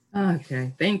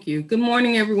Okay, thank you. Good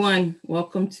morning, everyone.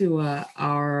 Welcome to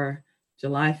our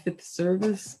July 5th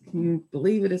service. Can you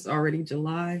believe it? It's already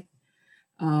July.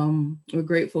 We're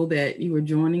grateful that you are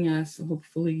joining us.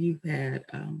 Hopefully you've had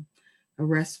a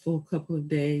restful couple of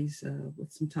days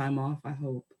with some time off, I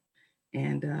hope,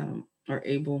 and are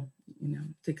able,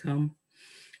 to come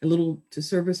to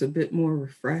service a bit more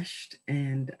refreshed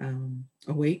and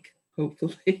awake,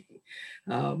 hopefully.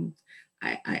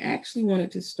 I actually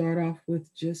wanted to start off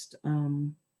with just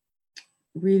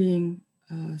reading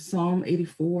Psalm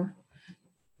 84,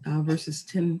 verses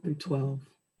 10 through 12.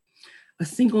 A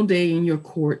single day in your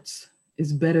courts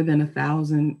is better than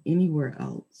 1,000 anywhere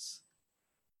else.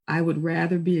 I would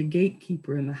rather be a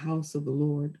gatekeeper in the house of the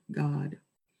Lord God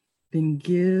than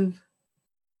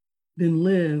live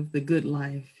the good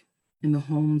life in the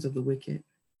homes of the wicked.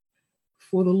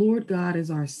 For the Lord God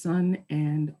is our sun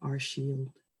and our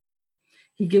shield.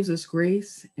 He gives us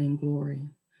grace and glory.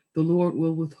 The Lord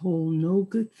will withhold no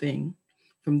good thing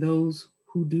from those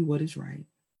who do what is right.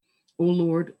 O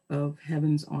Lord of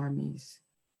heaven's armies,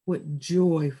 what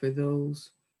joy for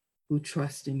those who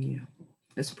trust in you.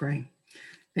 Let's pray.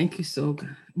 Thank you so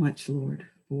much, Lord,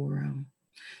 for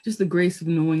just the grace of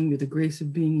knowing you, the grace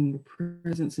of being in your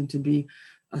presence, and to be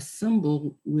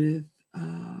assembled with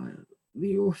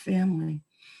your family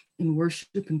in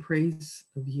worship and praise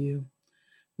of you.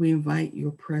 We invite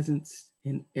your presence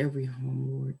in every home,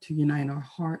 Lord, to unite our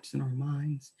hearts and our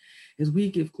minds as we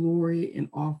give glory and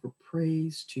offer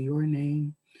praise to your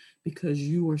name, because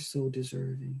you are so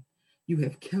deserving. You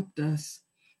have kept us,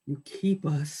 you keep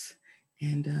us,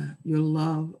 and your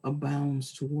love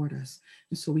abounds toward us.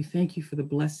 And so we thank you for the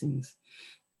blessings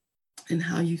and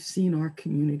how you've seen our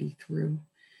community through.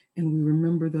 And we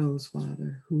remember those,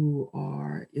 Father, who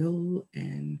are ill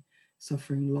and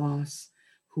suffering loss,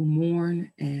 who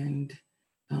mourn, and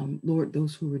Lord,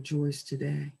 those who rejoice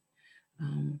today.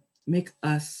 Make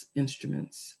us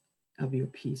instruments of your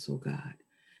peace, oh God,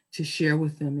 to share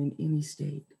with them in any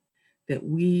state, that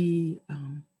we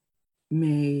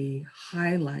may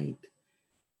highlight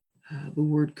the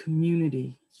word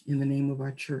community in the name of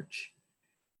our church,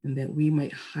 and that we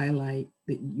might highlight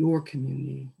that your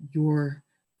community, your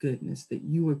goodness, that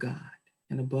you are God,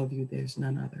 and above you there's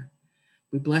none other.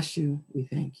 We bless you, we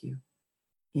thank you.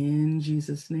 In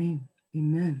Jesus' name,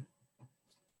 amen.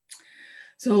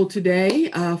 So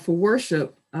today for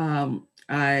worship,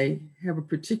 I have a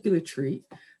particular treat.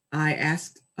 I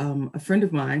asked a friend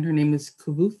of mine, her name is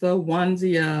Kavutha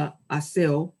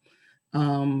Mwanzia-Asiyo.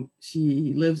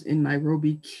 She lives in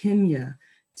Nairobi, Kenya,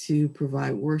 to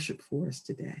provide worship for us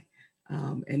today.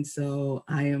 And so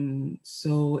I am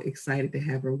so excited to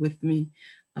have her with me.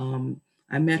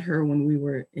 I met her when we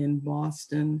were in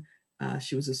Boston.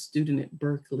 She was a student at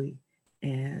Berkeley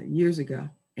years ago,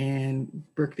 and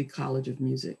Berkeley College of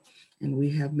Music. And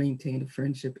we have maintained a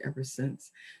friendship ever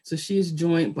since. So she is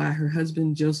joined by her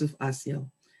husband, Joseph Asiyo,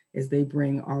 as they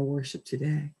bring our worship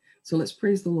today. So let's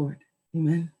praise the Lord.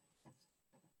 Amen.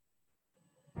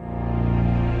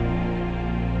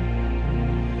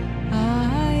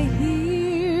 I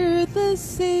hear the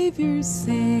Savior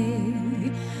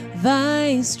say,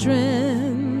 thy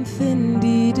strength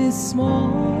indeed is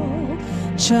small.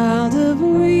 Child of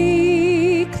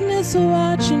weakness,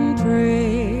 watch and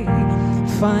pray.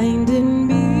 Find in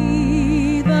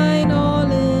me thine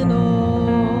all in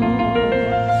all.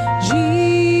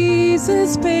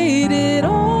 Jesus paid it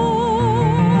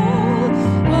all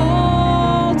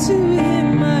to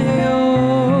him I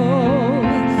owe.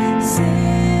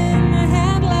 Sin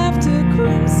had left a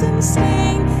crimson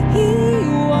stain, he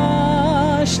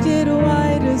washed it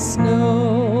white as snow.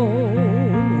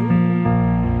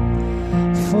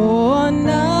 For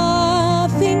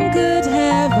nothing good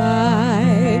have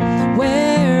I,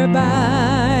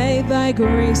 whereby thy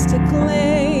grace to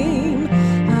claim.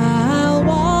 I'll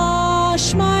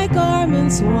wash my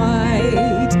garments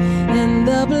white in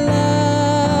the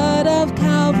blood of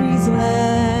Calvary's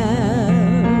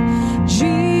Lamb.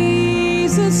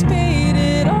 Jesus paid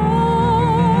it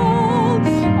all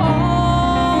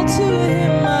to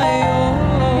him I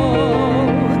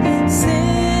owe.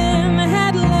 Sin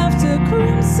had left a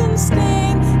crimson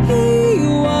stain, he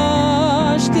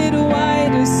washed it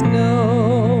white as snow.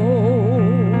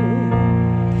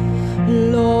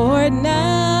 Lord,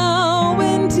 now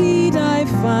indeed I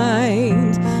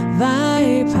find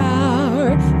thy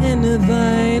power, and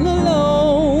thine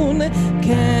alone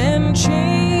can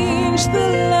change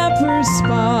the leper's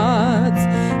spots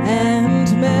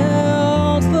and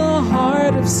melt the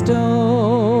heart of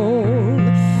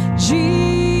stone.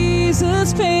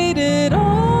 Jesus paid it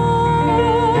all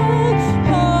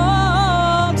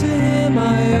to him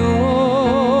I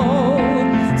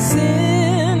owe. Sin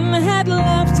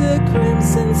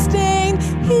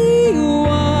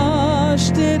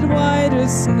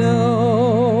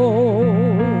snow.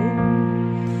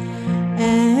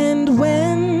 And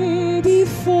when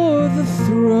before the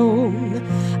throne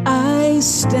I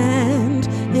stand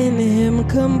in him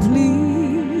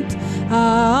complete,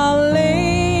 I'll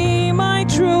lay my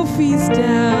trophies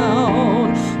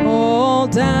down, all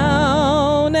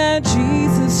down at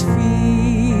Jesus'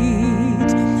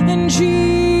 feet. And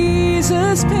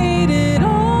Jesus paid it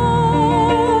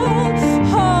all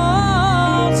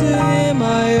to him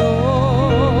I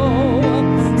owe.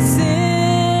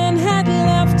 Sin had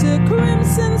left a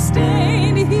crimson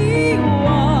stain, he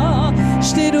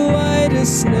washed it white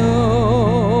as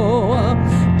snow.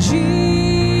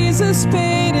 Jesus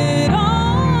paid it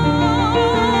all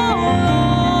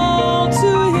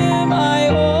to him I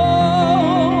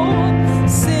owe.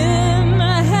 Sin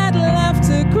had left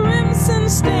a crimson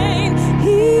stain,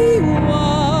 he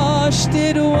washed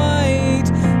it white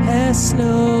as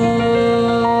snow.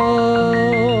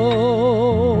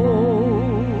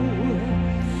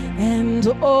 And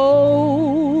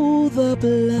oh, the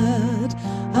blood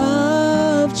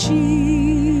of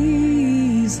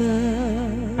Jesus.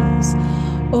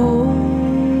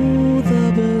 Oh,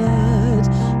 the blood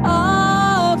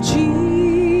of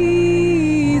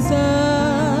Jesus.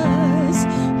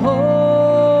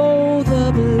 Oh,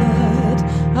 the blood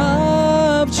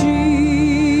of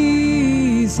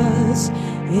Jesus.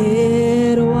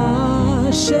 It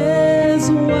washes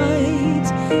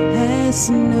white as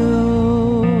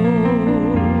snow.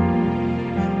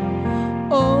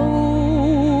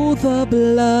 Oh, the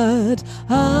blood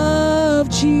of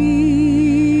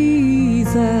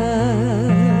Jesus.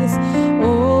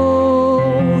 Oh,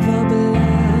 the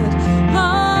blood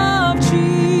of Jesus.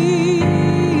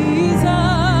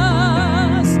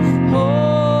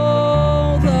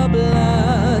 Oh, the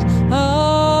blood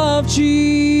of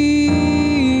Jesus.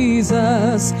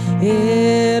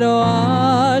 It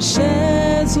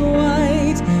washes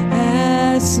white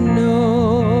as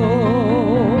snow.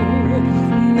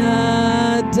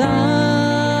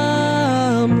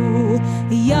 Nadamu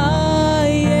ya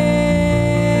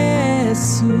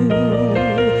Yesu,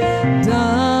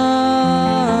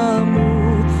 damu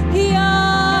ya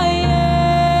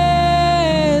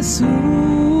Yesu,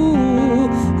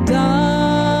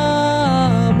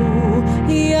 damu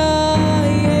ya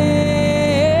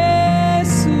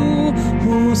Yesu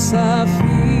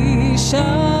husafisha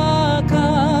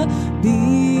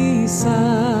kabisa.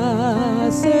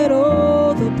 Said,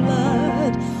 oh, the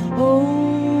blood,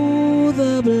 oh,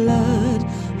 the blood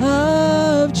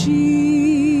of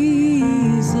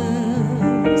Jesus.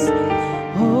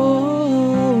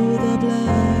 Oh, the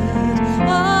blood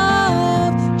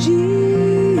of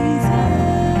Jesus.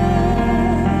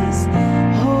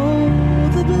 Oh,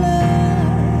 the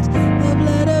blood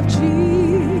of Jesus.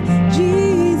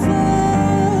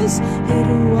 It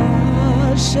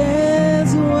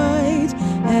washes white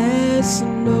as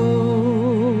snow.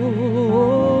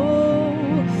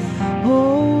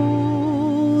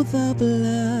 Oh, the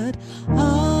blood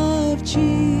of Jesus.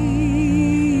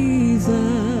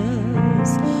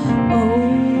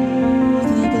 Oh,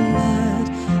 the blood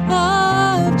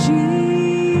of Jesus.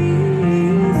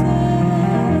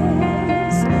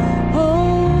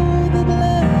 Oh, the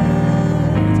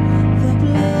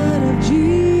blood of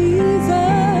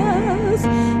Jesus.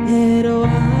 It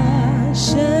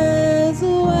washes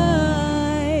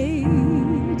white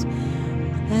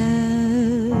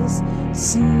as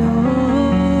snow.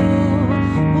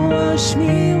 Wash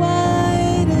me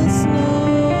white as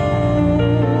snow.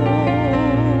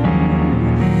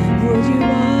 Would you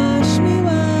wash me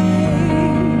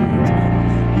white?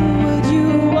 Would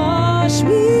you wash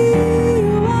me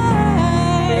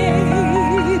white?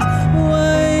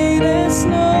 White as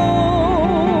snow.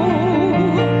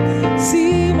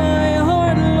 See my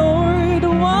heart, Lord,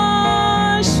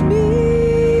 wash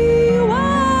me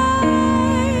white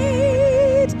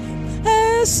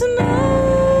as snow.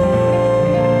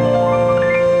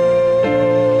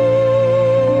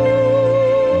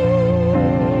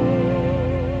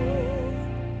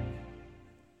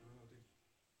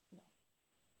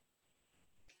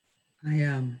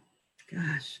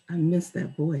 Gosh, I miss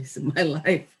that voice in my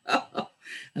life. I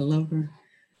love her.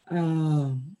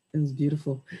 It was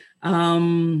beautiful. I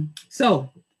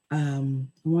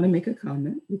want to make a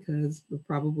comment because we're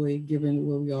probably, given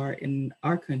where we are in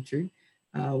our country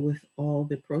with all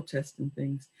the protests and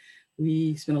things,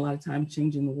 we spend a lot of time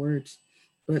changing the words,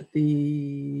 but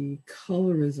the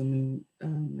colorism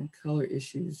and color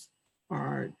issues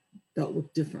are dealt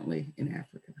with differently in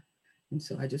Africa. And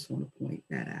so I just want to point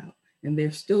that out. And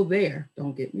they're still there,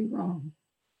 don't get me wrong,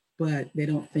 but they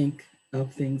don't think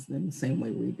of things in the same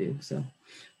way we do. So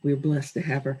we're blessed to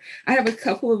have her. I have a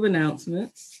couple of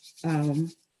announcements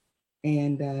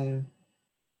and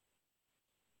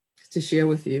to share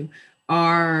with you.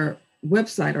 Our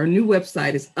website, our new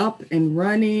website is up and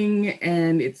running,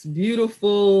 and it's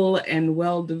beautiful and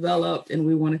well developed. And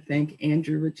we want to thank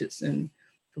Andrew Richardson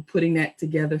for putting that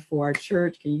together for our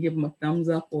church. Can you give him a thumbs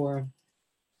up or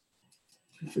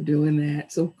for doing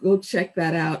that? So go check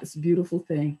that out. It's a beautiful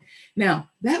thing. Now,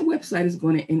 that website is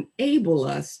going to enable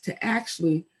us to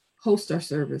actually host our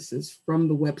services from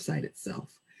the website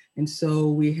itself. And so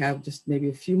we have just maybe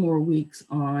a few more weeks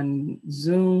on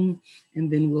Zoom, and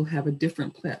then we'll have a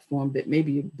different platform that may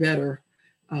be better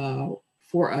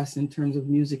for us in terms of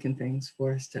music and things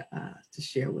for us to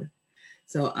share with.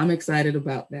 So I'm excited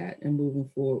about that and moving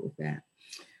forward with that.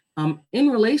 In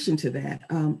relation to that,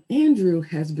 Andrew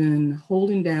has been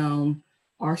holding down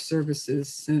our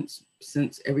services since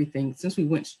we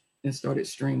went and started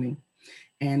streaming.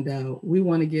 And we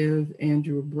want to give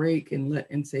Andrew a break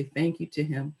and say thank you to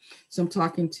him. So I'm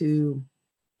talking to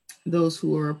those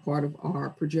who are a part of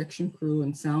our projection crew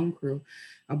and sound crew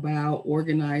about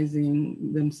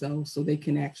organizing themselves so they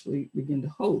can actually begin to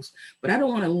host. But I don't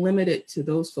want to limit it to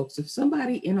those folks. If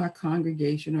somebody in our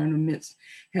congregation or in the midst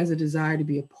has a desire to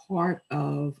be a part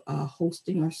of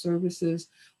hosting our services,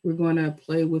 we're going to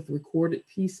play with recorded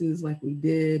pieces like we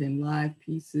did and live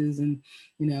pieces, and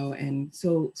and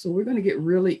so we're going to get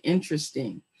really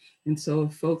interesting. And so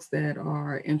if folks that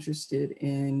are interested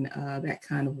in that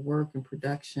kind of work and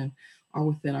production are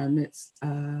within our midst,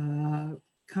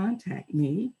 contact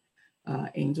me,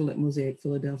 Angel at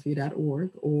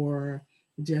mosaicphiladelphia.org, or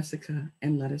Jessica,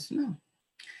 and let us know.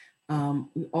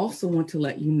 We also want to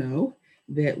let you know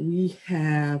that we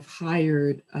have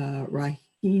hired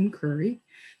Raheem Curry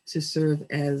to serve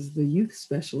as the youth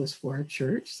specialist for our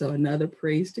church. So another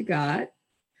praise to God.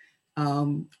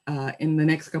 In the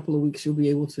next couple of weeks, you'll be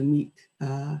able to meet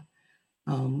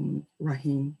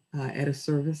Raheem at a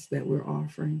service that we're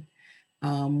offering.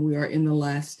 We are in the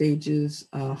last stages.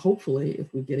 Hopefully,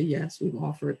 if we get a yes, we've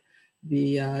offered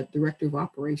the director of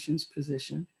operations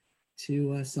position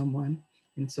to someone.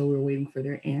 And so we're waiting for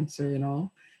their answer and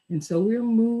all. And so we're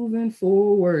moving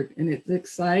forward, and it's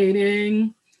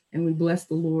exciting. And we bless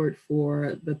the Lord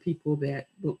for the people that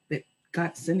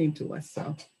God's sending to us.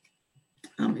 So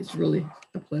it's really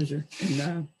a pleasure.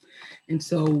 And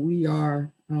so we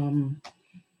are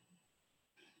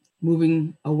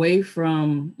moving away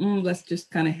from, let's just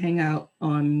kind of hang out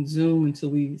on Zoom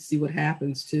until we see what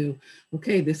happens, to,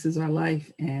 okay, this is our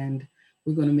life and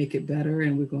we're going to make it better,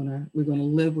 and we're going to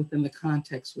live within the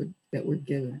context that we're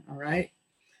given. All right.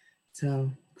 So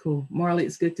cool. Marley,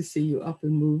 it's good to see you up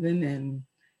and moving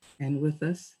and with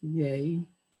us. Yay.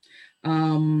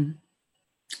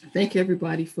 Thank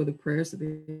everybody for the prayers that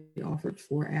they offered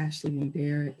for Ashley and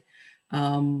Derek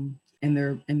and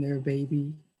their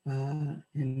baby and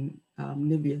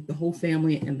Nivea, the whole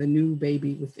family, and the new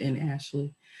baby within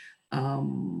Ashley.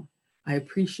 I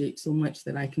appreciate so much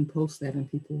that I can post that and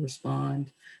people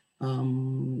respond.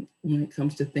 When it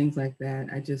comes to things like that,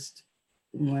 I just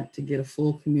want to get a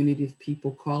full community of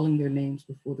people calling their names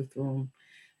before the throne,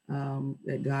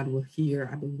 that God will hear.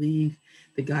 I believe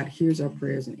that God hears our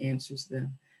prayers and answers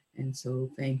them. And so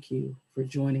thank you for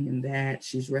joining in that.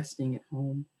 She's resting at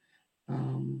home,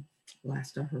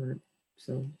 last I heard.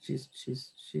 So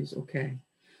she's okay.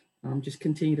 Just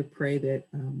continue to pray that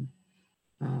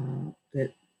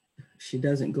that she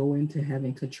doesn't go into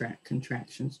having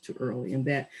contractions too early, and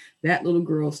that little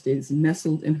girl stays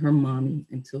nestled in her mommy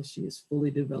until she is fully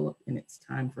developed and it's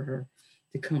time for her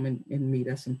to come and meet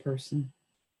us in person.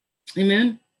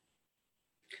 Amen.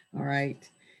 All right.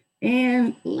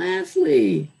 And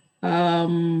lastly,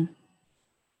 our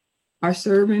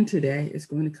sermon today is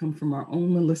going to come from our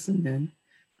own Melissa Min.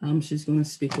 She's going to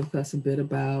speak with us a bit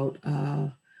about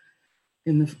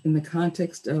in the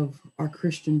context of our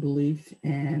Christian belief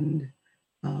and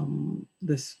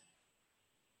this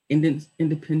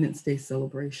Independence Day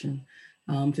celebration,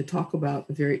 to talk about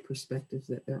the varied perspectives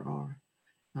that there are.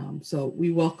 So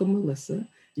we welcome Melissa.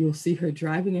 You'll see her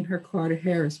driving in her car to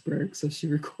Harrisburg, so she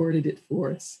recorded it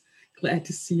for us. Glad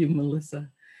to see you, Melissa.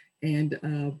 And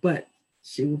but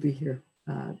she will be here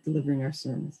delivering our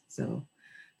sermons. So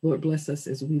Lord, bless us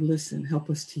as we listen. Help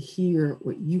us to hear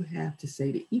what you have to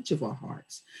say to each of our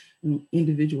hearts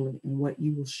individually, and what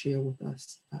you will share with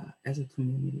us as a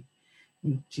community.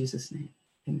 In Jesus' name,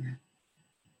 amen.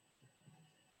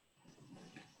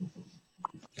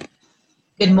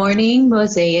 Good morning,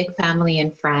 Mosaic family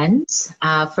and friends.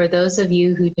 For those of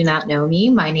you who do not know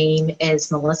me, my name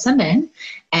is Melissa Min,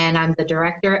 and I'm the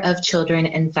Director of Children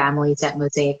and Families at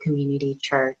Mosaic Community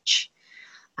Church.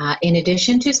 In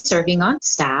addition to serving on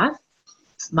staff,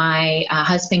 my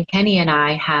husband Kenny and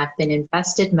I have been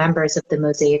invested members of the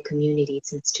Mosaic community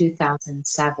since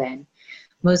 2007.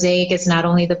 Mosaic is not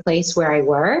only the place where I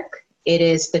work, it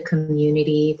is the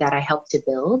community that I help to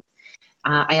build.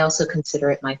 I also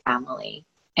consider it my family.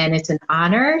 And it's an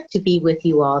honor to be with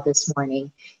you all this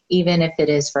morning, even if it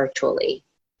is virtually.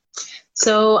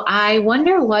 So I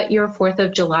wonder what your 4th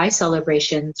of July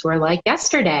celebrations were like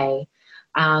yesterday.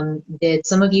 Did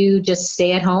some of you just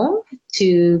stay at home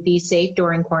to be safe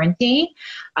during quarantine?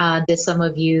 Did some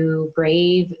of you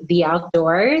brave the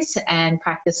outdoors and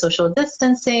practice social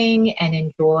distancing and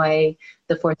enjoy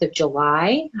the 4th of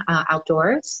July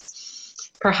outdoors?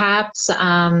 Perhaps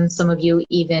some of you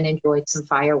even enjoyed some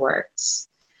fireworks.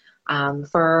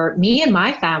 For me and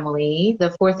my family, the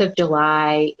 4th of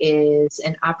July is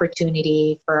an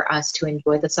opportunity for us to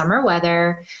enjoy the summer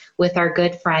weather with our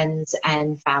good friends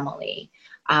and family.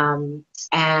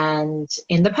 And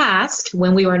in the past,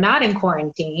 when we were not in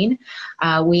quarantine,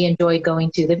 we enjoyed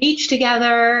going to the beach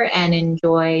together and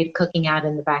enjoyed cooking out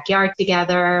in the backyard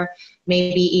together,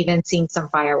 maybe even seeing some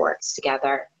fireworks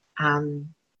together.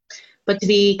 But to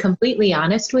be completely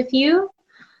honest with you,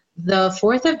 the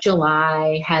 4th of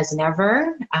July has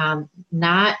never,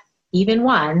 not even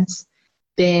once,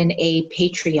 been a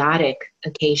patriotic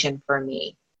occasion for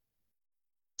me.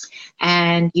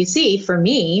 And you see, for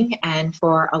me and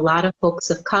for a lot of folks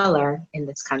of color in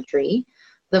this country,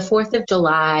 the 4th of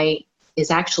July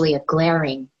is actually a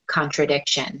glaring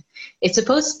contradiction. It's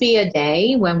supposed to be a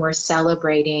day when we're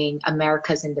celebrating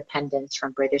America's independence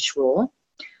from British rule,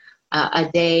 a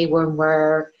day when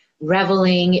we're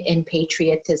reveling in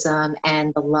patriotism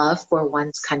and the love for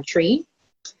one's country.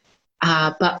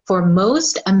 But for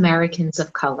most Americans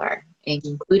of color,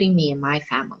 including me and my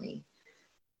family,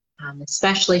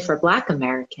 especially for Black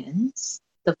Americans,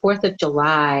 the 4th of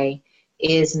July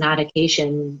is not an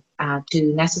occasion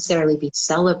to necessarily be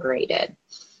celebrated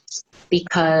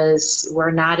because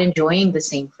we're not enjoying the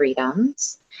same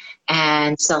freedoms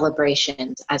and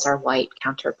celebrations as our white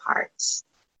counterparts.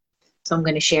 So I'm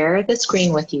going to share the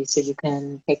screen with you so you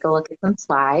can take a look at some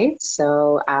slides.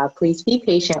 So please be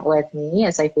patient with me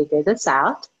as I figure this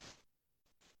out.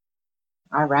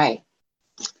 All right.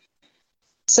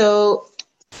 So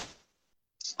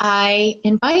I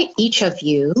invite each of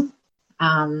you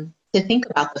to think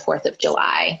about the 4th of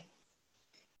July.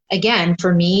 Again,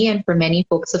 for me and for many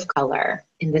folks of color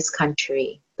in this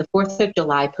country, the 4th of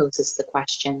July poses the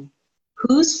question,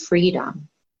 whose freedom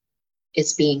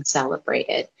is being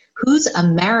celebrated? Whose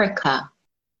America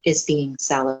is being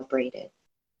celebrated?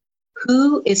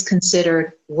 Who is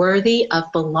considered worthy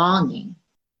of belonging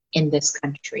in this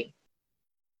country?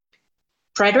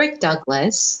 Frederick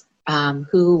Douglass,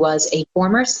 who was a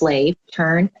former slave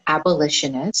turned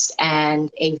abolitionist and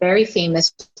a very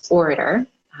famous orator,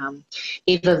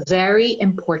 gave a very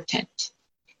important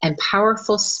and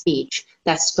powerful speech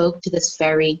that spoke to this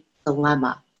very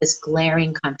dilemma, this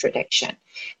glaring contradiction.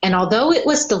 And although it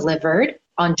was delivered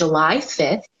on July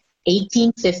 5th,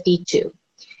 1852,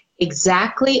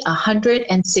 exactly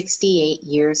 168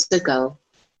 years ago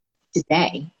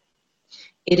today,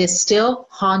 it is still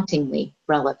hauntingly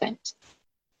relevant.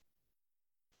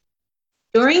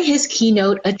 During his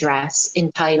keynote address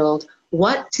entitled,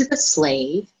 "What to the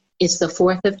Slave is the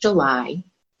 4th of July,"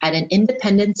 at an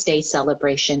Independence Day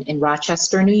celebration in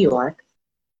Rochester, New York,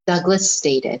 Douglass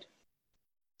stated,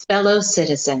 "Fellow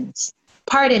citizens,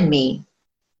 pardon me,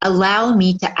 allow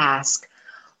me to ask,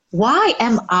 why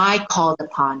am I called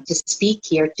upon to speak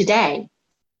here today?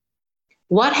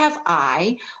 What have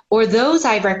I or those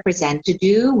I represent to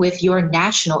do with your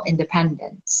national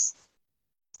independence?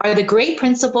 Are the great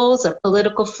principles of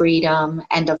political freedom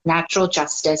and of natural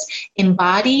justice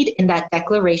embodied in that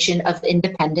Declaration of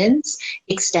Independence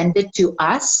extended to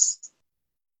us?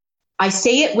 I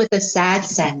say it with a sad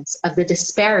sense of the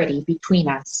disparity between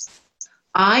us.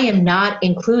 I am not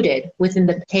included within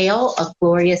the pale of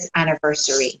glorious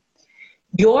anniversary.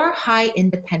 Your high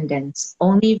independence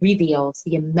only reveals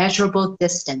the immeasurable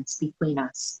distance between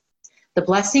us. The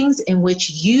blessings in which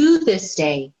you this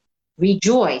day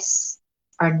rejoice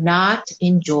are not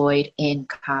enjoyed in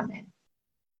common.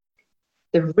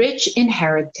 The rich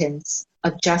inheritance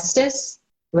of justice,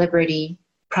 liberty,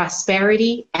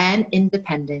 prosperity, and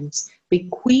independence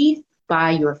bequeathed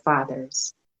by your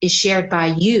fathers is shared by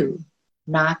you,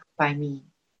 not by me.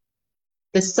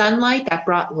 The sunlight that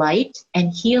brought light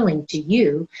and healing to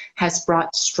you has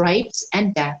brought stripes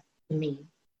and death to me.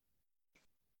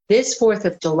 This 4th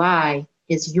of July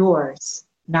is yours,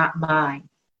 not mine.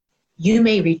 You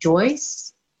may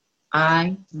rejoice,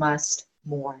 I must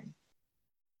mourn."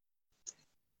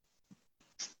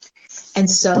 And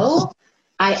so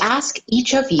I ask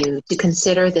each of you to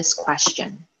consider this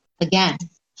question again.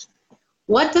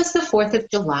 What does the 4th of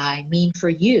July mean for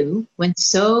you when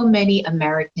so many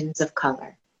Americans of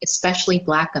color, especially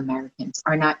Black Americans,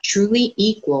 are not truly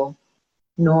equal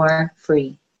nor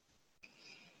free?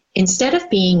 Instead of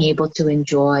being able to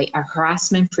enjoy a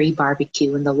harassment-free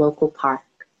barbecue in the local park,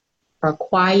 or a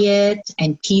quiet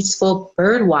and peaceful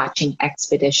bird-watching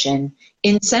expedition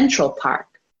in Central Park,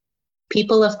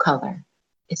 people of color,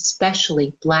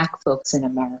 especially Black folks in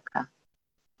America,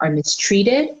 are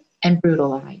mistreated and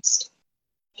brutalized,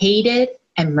 hated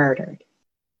and murdered,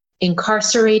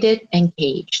 incarcerated and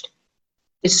caged,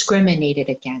 discriminated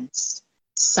against,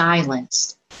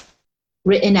 silenced,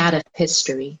 written out of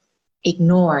history,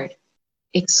 ignored,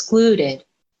 excluded,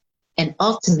 and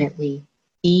ultimately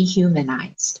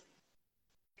dehumanized.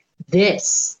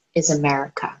 This is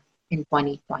America in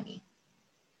 2020.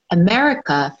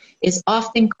 America is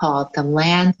often called the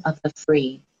land of the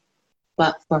free,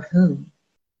 but for whom?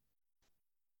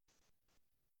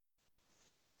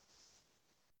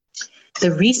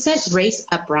 The recent race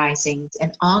uprisings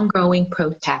and ongoing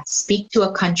protests speak to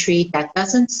a country that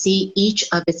doesn't see each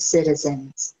of its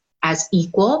citizens as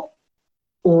equal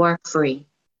or free.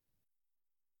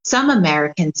 Some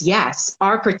Americans, yes,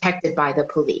 are protected by the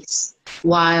police,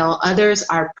 while others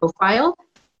are profiled,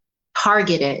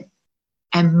 targeted,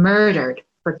 and murdered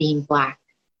for being Black.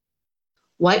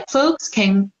 White folks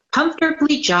can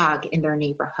comfortably jog in their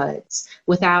neighborhoods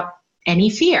without any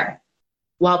fear,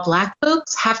 while Black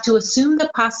folks have to assume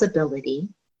the possibility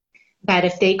that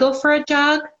if they go for a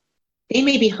jog, they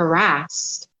may be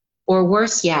harassed, or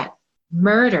worse yet,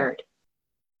 murdered,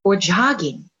 or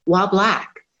jogging while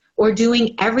Black, or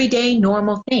doing everyday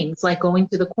normal things like going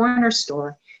to the corner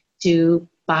store to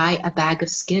buy a bag of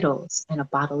Skittles and a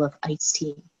bottle of iced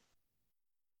tea.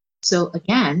 So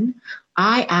again,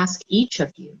 I ask each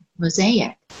of you,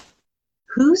 Mosaic,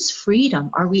 whose freedom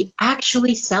are we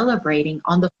actually celebrating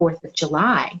on the 4th of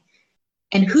July?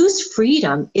 And whose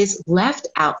freedom is left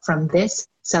out from this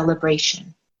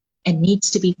celebration and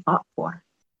needs to be fought for?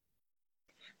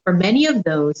 For many of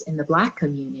those in the Black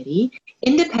community,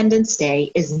 Independence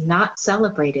Day is not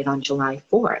celebrated on July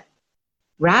 4th.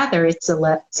 Rather, it's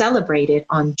celebrated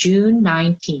on June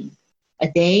 19th, a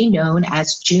day known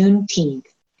as Juneteenth,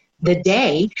 the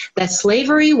day that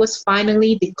slavery was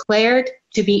finally declared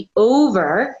to be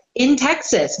over in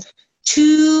Texas,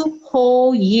 2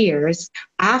 whole years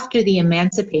after the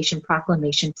Emancipation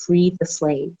Proclamation freed the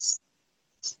slaves.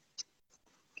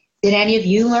 Did any of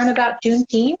you learn about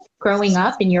Juneteenth growing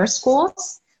up in your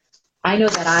schools? I know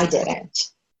that I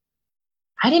didn't.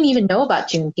 I didn't even know about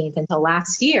Juneteenth until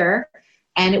last year,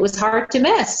 and it was hard to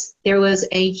miss. There was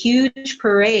a huge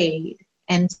parade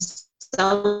and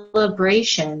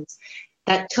celebrations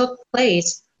that took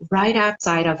place right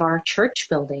outside of our church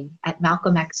building at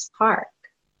Malcolm X Park.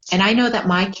 And I know that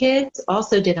my kids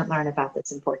also didn't learn about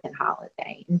this important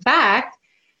holiday. In fact,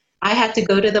 I had to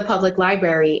go to the public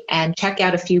library and check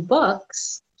out a few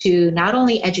books to not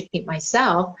only educate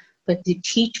myself, but to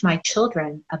teach my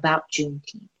children about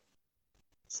Juneteenth.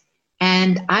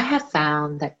 And I have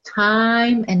found that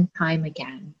time and time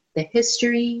again, the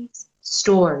histories,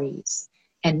 stories,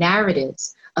 and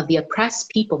narratives of the oppressed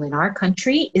people in our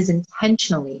country is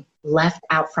intentionally left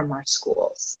out from our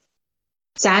schools.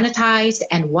 Sanitized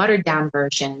and watered down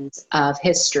versions of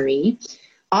history,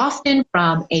 often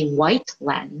from a white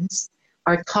lens,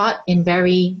 are taught in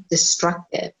very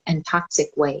destructive and toxic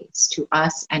ways to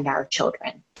us and our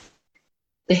children.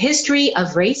 The history of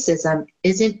racism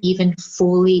isn't even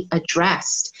fully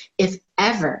addressed, if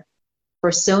ever,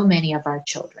 for so many of our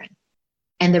children.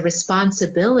 And the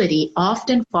responsibility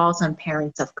often falls on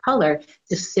parents of color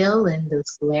to fill in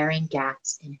those glaring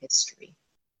gaps in history.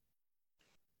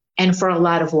 And for a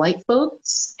lot of white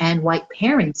folks and white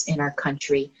parents in our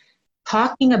country,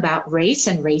 talking about race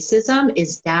and racism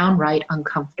is downright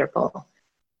uncomfortable,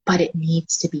 but it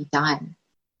needs to be done.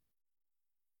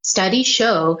 Studies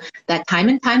show that time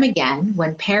and time again,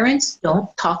 when parents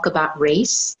don't talk about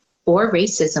race or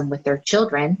racism with their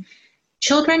children,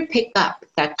 children pick up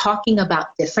that talking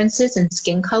about differences in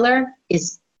skin color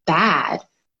is bad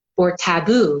or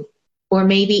taboo or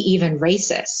maybe even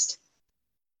racist.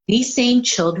 These same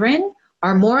children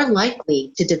are more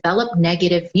likely to develop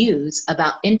negative views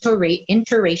about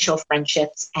interracial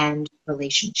friendships and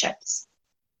relationships.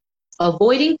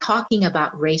 Avoiding talking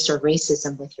about race or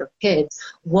racism with your kids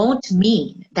won't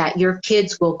mean that your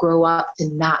kids will grow up to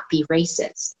not be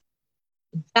racist.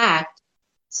 In fact,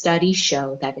 studies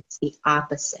show that it's the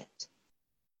opposite.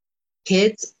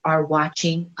 Kids are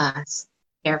watching us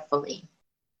carefully,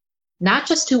 not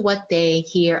just to what they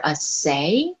hear us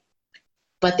say,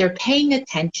 but they're paying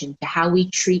attention to how we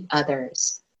treat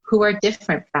others who are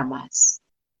different from us.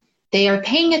 They are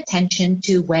paying attention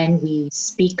to when we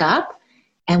speak up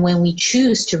and when we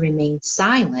choose to remain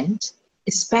silent,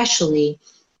 especially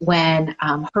when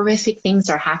horrific things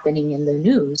are happening in the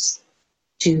news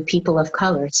to people of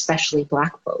color, especially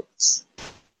Black folks.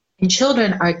 And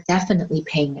children are definitely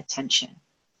paying attention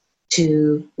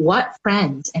to what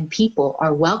friends and people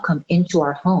are welcome into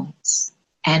our homes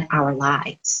and our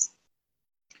lives.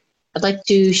 I'd like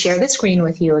to share the screen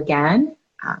with you again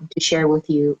to share with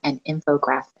you an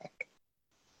infographic.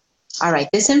 All right,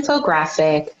 this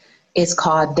infographic is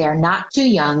called "They're Not Too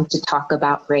Young to Talk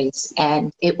About Race,"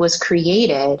 and it was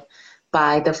created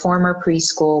by the former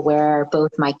preschool where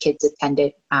both my kids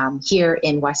attended here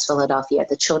in West Philadelphia,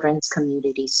 the Children's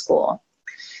Community School.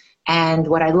 And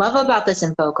what I love about this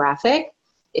infographic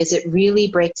is it really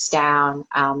breaks down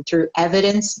through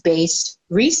evidence-based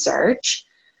research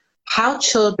how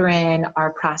children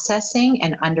are processing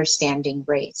and understanding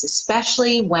race,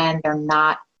 especially when they're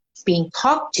not being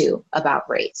talked to about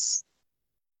race.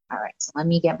 All right, so let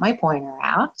me get my pointer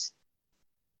out.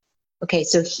 Okay,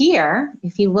 so here,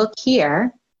 if you look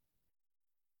here,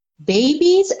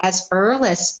 babies as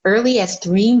early as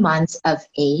 3 months of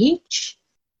age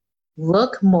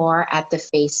look more at the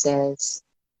faces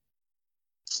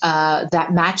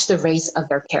that match the race of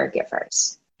their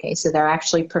caregivers. Okay, so they're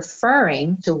actually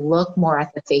preferring to look more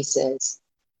at the faces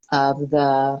of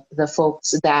the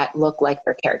folks that look like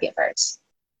their caregivers.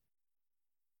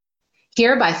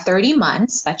 Here, by 30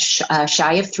 months, that's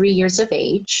shy of 3 years of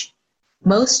age,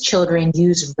 most children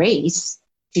use race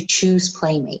to choose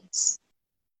playmates.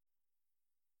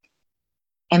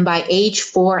 And by age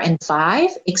 4 and 5,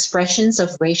 expressions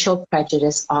of racial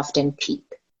prejudice often peak.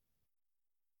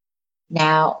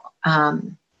 Now,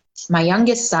 my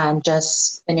youngest son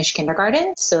just finished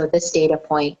kindergarten, so this data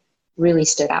point really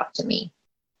stood out to me.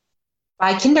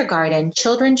 By kindergarten,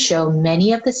 children show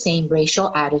many of the same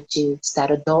racial attitudes that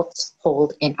adults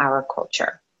hold in our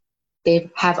culture.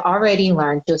 They have already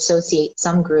learned to associate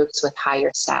some groups with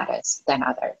higher status than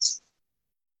others.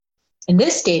 And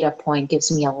this data point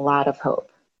gives me a lot of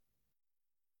hope.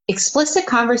 Explicit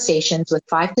conversations with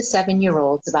 5 to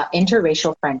 7-year-olds about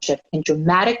interracial friendship can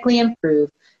dramatically improve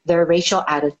their racial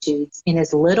attitudes in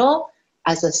as little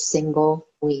as a single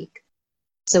week.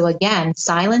 So again,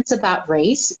 silence about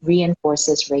race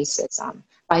reinforces racism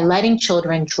by letting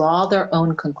children draw their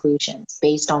own conclusions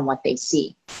based on what they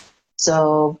see.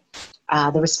 So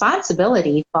the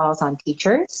responsibility falls on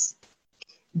teachers,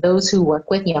 those who work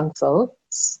with young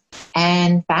folks,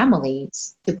 and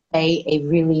families to play a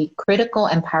really critical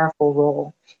and powerful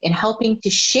role in helping to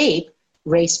shape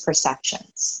race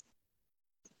perceptions.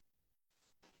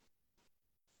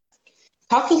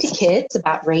 Talking to kids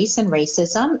about race and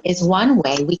racism is one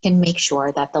way we can make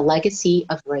sure that the legacy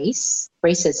of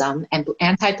racism, and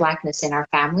anti-Blackness in our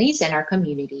families and our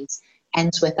communities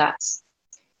ends with us.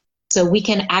 So we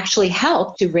can actually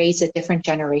help to raise a different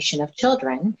generation of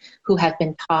children who have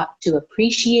been taught to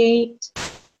appreciate,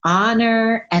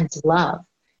 honor, and love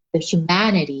the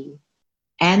humanity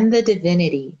and the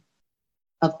divinity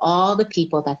of all the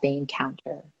people that they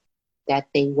encounter, that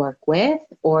they work with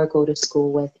or go to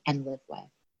school with and live with.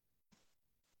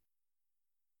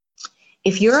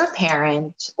 If you're a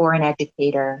parent or an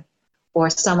educator or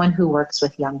someone who works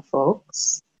with young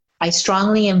folks, I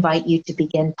strongly invite you to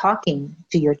begin talking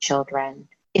to your children,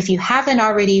 if you haven't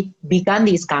already begun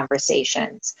these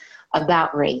conversations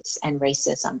about race and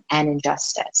racism and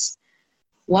injustice.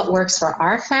 What works for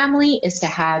our family is to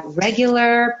have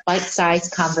regular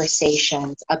bite-sized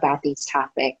conversations about these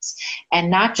topics,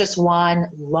 and not just one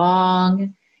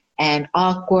long and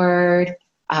awkward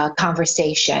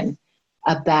conversation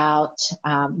about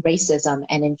racism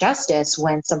and injustice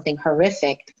when something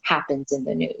horrific happens in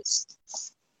the news.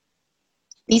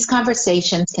 These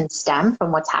conversations can stem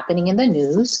from what's happening in the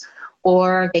news,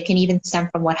 or they can even stem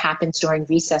from what happens during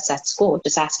recess at school.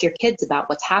 Just ask your kids about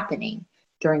what's happening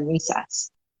during recess.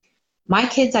 My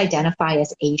kids identify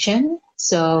as Asian,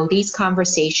 so these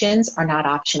conversations are not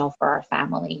optional for our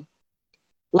family.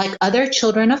 Like other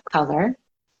children of color,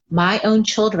 my own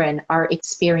children are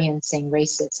experiencing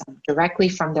racism directly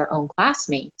from their own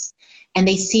classmates, and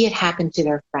they see it happen to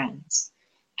their friends.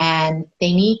 And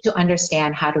they need to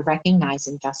understand how to recognize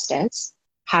injustice,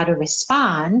 how to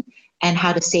respond, and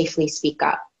how to safely speak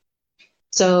up.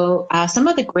 So some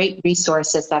of the great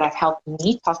resources that have helped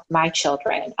me talk to my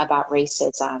children about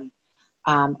racism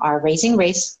are Raising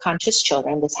Race-Conscious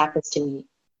Children. This happens to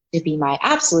be my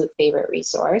absolute favorite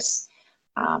resource.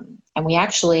 And we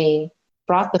actually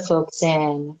brought the folks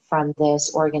in from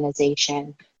this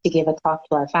organization to give a talk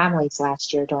to our families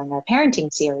last year during our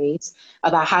parenting series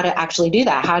about how to actually do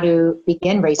that, how to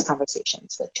begin race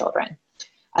conversations with children.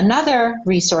 Another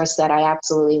resource that I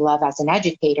absolutely love as an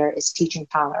educator is Teaching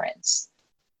Tolerance.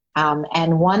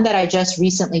 And one that I just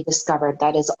recently discovered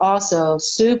that is also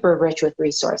super rich with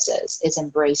resources is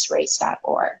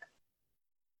embracerace.org.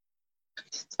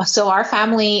 So our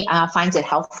family finds it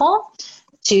helpful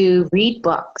to read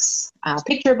books,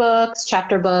 picture books,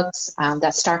 chapter books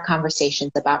that start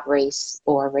conversations about race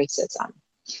or racism.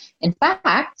 In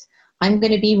fact, I'm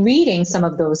going to be reading some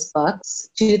of those books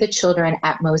to the children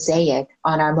at Mosaic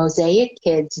on our Mosaic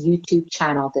Kids YouTube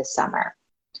channel this summer.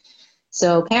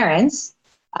 So parents,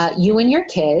 you and your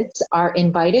kids are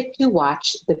invited to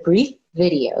watch the brief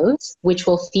videos, which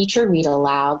will feature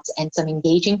read-alouds and some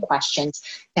engaging questions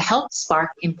to help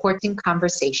spark important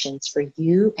conversations for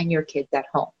you and your kids at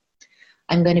home.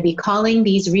 I'm going to be calling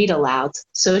these read-alouds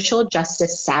Social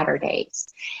Justice Saturdays,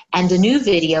 and a new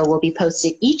video will be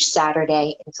posted each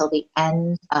Saturday until the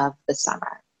end of the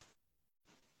summer.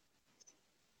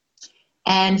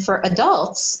 And for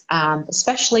adults,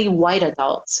 especially white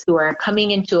adults who are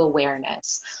coming into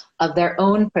awareness of their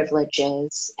own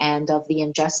privileges and of the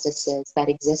injustices that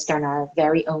exist in our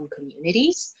very own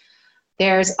communities,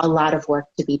 there's a lot of work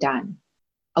to be done.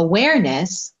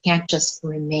 Awareness can't just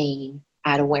remain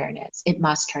at awareness. It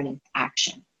must turn into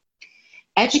action.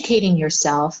 Educating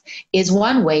yourself is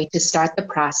one way to start the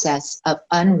process of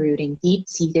unrooting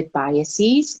deep-seated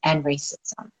biases and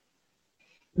racism.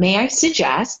 May I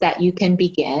suggest that you can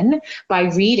begin by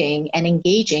reading and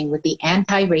engaging with the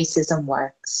anti-racism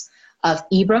works of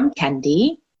Ibram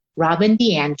Kendi, Robin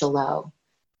DiAngelo,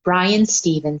 Brian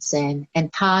Stevenson,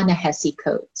 and Ta-Nehisi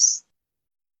Coates.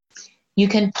 You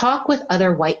can talk with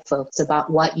other white folks about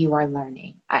what you are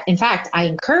learning. In fact, I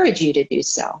encourage you to do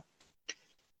so.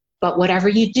 But whatever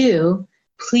you do,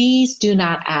 please do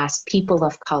not ask people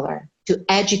of color to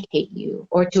educate you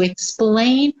or to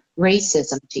explain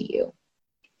racism to you.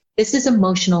 This is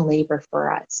emotional labor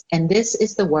for us, and this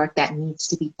is the work that needs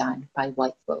to be done by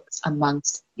white folks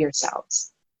amongst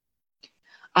yourselves.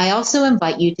 I also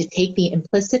invite you to take the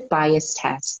implicit bias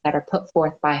tests that are put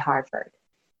forth by Harvard.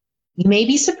 You may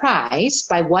be surprised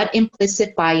by what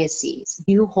implicit biases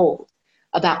you hold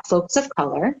about folks of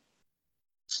color,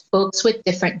 folks with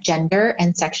different gender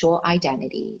and sexual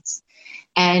identities,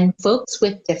 and folks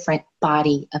with different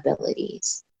body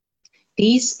abilities.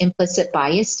 These implicit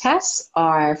bias tests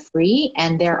are free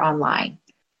and they're online.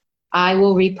 I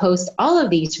will repost all of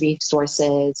these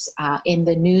resources in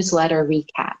the newsletter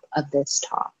recap of this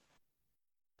talk.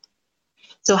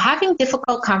 So having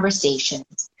difficult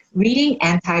conversations, reading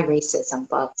anti-racism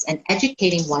books, and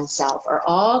educating oneself are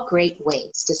all great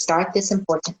ways to start this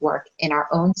important work in our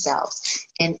own selves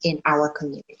and in our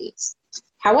communities.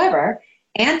 However,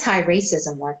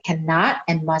 anti-racism work cannot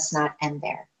and must not end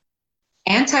there.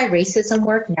 Anti-racism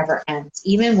work never ends,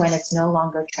 even when it's no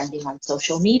longer trending on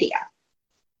social media.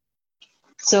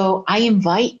 So I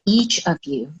invite each of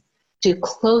you to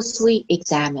closely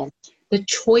examine the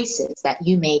choices that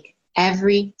you make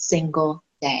every single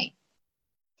day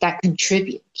that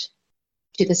contribute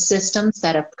to the systems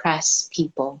that oppress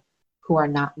people who are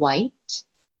not white,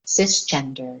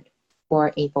 cisgendered,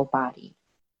 or able-bodied.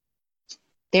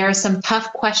 There are some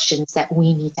tough questions that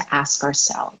we need to ask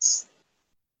ourselves.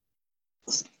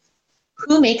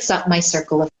 Who makes up my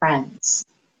circle of friends?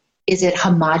 Is it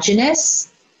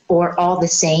homogeneous or all the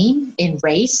same in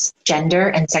race, gender,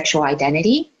 and sexual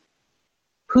identity?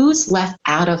 Who's left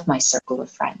out of my circle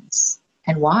of friends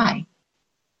and why?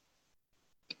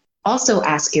 Also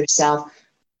ask yourself,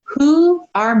 who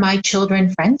are my children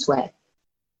friends with?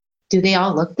 Do they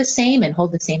all look the same and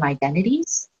hold the same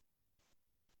identities?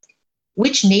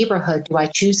 Which neighborhood do I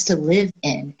choose to live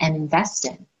in and invest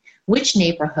in? Which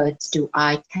neighborhoods do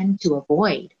I tend to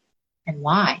avoid and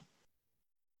why?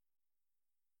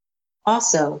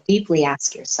 Also, deeply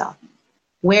ask yourself,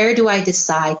 where do I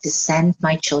decide to send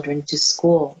my children to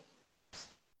school?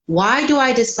 Why do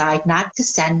I decide not to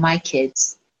send my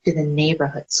kids to the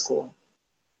neighborhood school?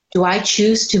 Do I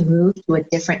choose to move to a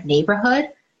different neighborhood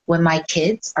when my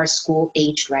kids are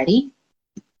school-age ready?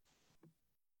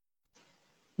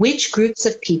 Which groups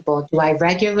of people do I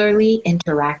regularly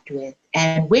interact with,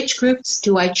 and which groups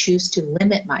do I choose to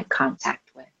limit my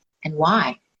contact with, and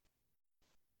why?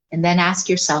 And then ask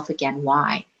yourself again,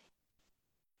 why?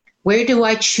 Where do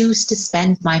I choose to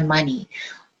spend my money?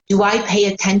 Do I pay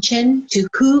attention to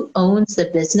who owns the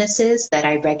businesses that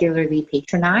I regularly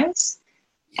patronize?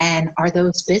 And are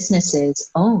those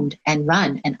businesses owned and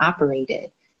run and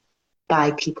operated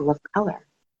by people of color?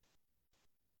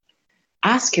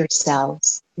 Ask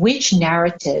yourselves, which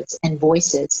narratives and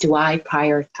voices do I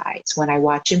prioritize when I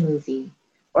watch a movie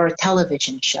or a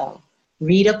television show,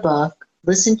 read a book,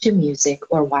 listen to music,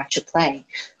 or watch a play?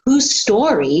 Whose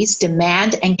stories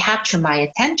demand and capture my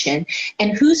attention,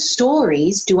 and whose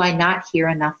stories do I not hear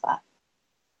enough of?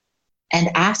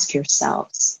 And ask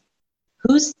yourselves,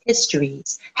 whose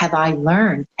histories have I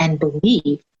learned and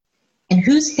believed, and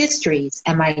whose histories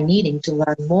am I needing to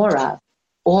learn more of,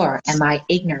 or am I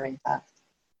ignorant of?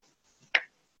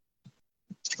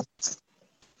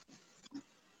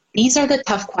 These are the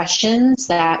tough questions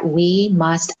that we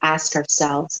must ask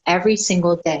ourselves every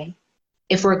single day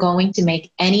if we're going to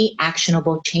make any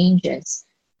actionable changes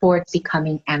towards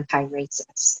becoming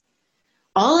anti-racist.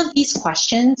 All of these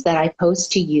questions that I pose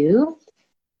to you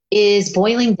is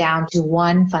boiling down to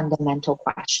one fundamental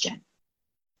question.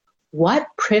 What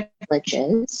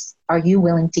privileges are you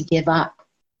willing to give up,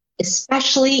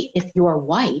 especially if you're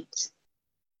white,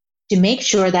 to make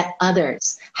sure that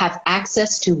others have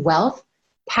access to wealth,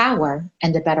 power,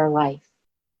 and a better life?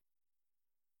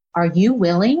 Are you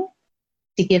willing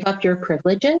to give up your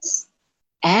privileges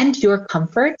and your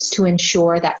comforts to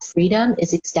ensure that freedom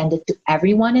is extended to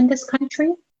everyone in this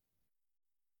country?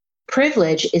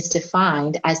 Privilege is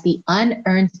defined as the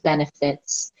unearned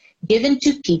benefits given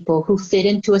to people who fit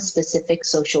into a specific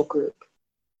social group.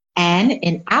 And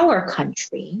in our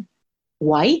country,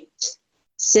 white,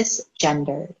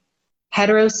 cisgendered,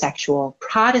 heterosexual,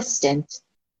 Protestant,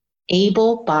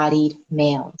 able-bodied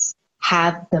males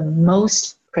have the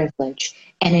most privilege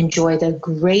and enjoy the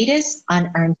greatest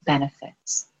unearned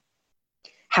benefits.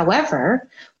 However,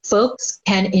 folks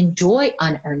can enjoy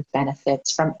unearned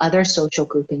benefits from other social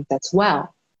groupings as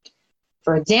well.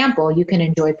 For example, you can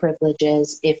enjoy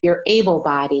privileges if you're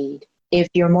able-bodied, if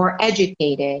you're more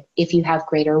educated, if you have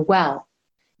greater wealth.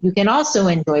 You can also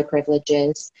enjoy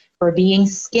privileges for being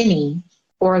skinny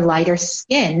or lighter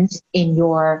skinned in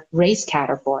your race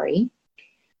category,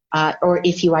 or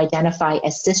if you identify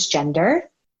as cisgender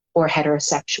or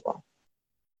heterosexual.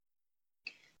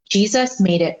 Jesus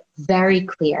made it very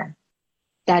clear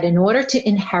that in order to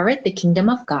inherit the kingdom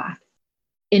of God,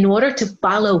 in order to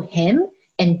follow him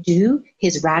and do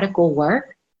his radical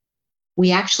work,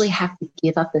 we actually have to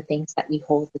give up the things that we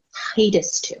hold the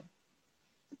tightest to.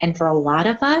 And for a lot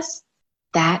of us,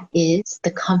 that is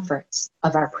the comforts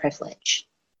of our privilege.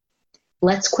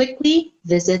 Let's quickly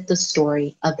visit the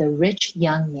story of the rich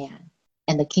young man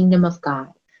and the kingdom of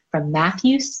God from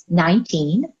Matthew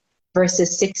 19,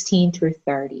 verses 16 through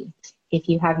 30. If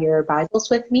you have your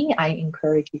Bibles with me, I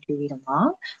encourage you to read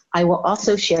along. I will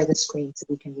also share the screen so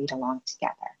we can read along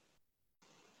together.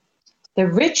 The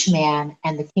rich man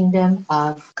and the kingdom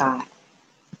of God.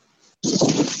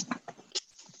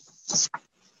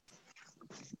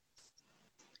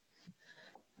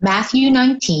 Matthew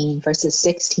 19, verses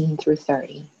 16 through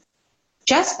 30.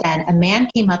 Just then, a man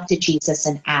came up to Jesus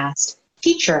and asked,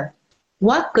 "Teacher,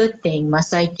 what good thing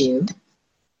must I do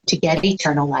to get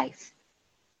eternal life?"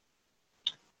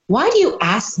 "Why do you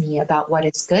ask me about what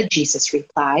is good?" Jesus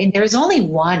replied. "There is only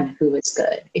one who is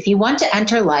good. If you want to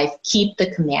enter life, keep the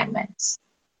commandments."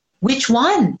 "Which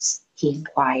ones?" he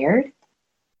inquired.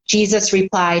 Jesus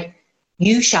replied,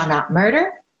 "You shall not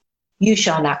murder. You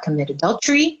shall not commit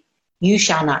adultery. You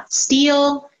shall not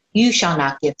steal. You shall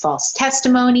not give false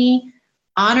testimony.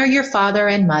 Honor your father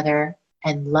and mother,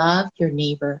 and love your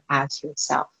neighbor as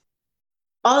yourself."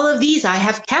 "All of these I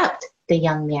have kept," the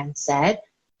young man said.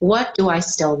 "What do I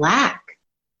still lack?"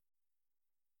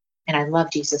 And I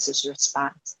love Jesus'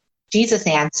 response. Jesus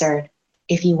answered,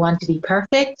 "If you want to be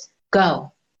perfect,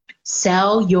 go,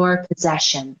 sell your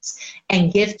possessions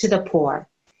and give to the poor,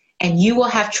 and you will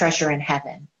have treasure in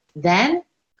heaven. Then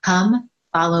come,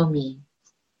 follow me."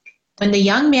 When the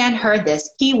young man heard this,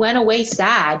 he went away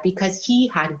sad because he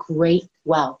had great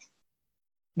wealth.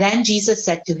 Then Jesus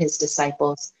said to his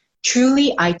disciples,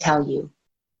 "Truly I tell you,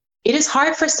 it is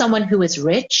hard for someone who is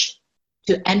rich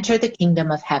to enter the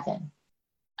kingdom of heaven.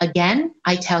 Again,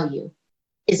 I tell you,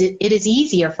 it is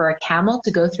easier for a camel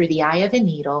to go through the eye of a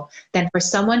needle than for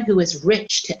someone who is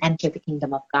rich to enter the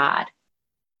kingdom of God."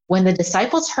 When the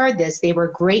disciples heard this, they were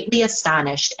greatly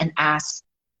astonished and asked,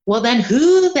 "Well, then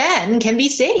who then can be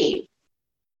saved?"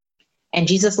 And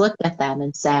Jesus looked at them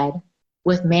and said,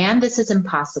 "With man this is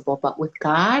impossible, but with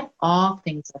God all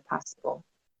things are possible."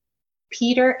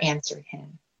 Peter answered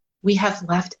him, "We have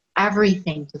left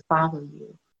everything to follow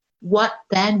you. What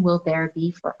then will there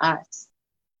be for us?"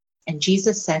 And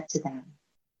Jesus said to them,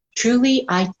 "Truly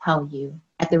I tell you,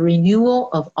 at the renewal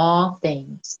of all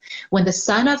things, when the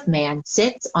Son of Man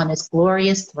sits on his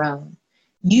glorious throne,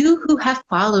 You who have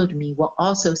followed me will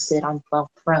also sit on 12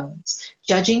 thrones,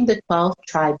 judging the 12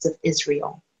 tribes of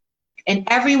Israel. And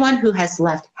everyone who has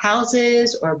left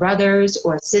houses or brothers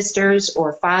or sisters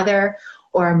or father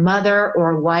or mother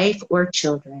or wife or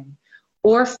children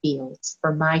or fields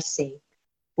for my sake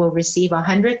will receive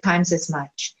 100 times as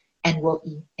much and will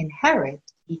inherit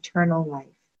eternal life.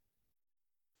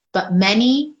 But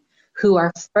many who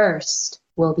are first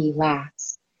will be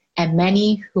last, and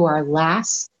many who are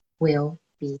last will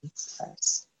be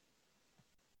first.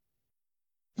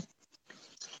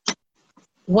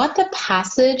 What the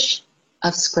passage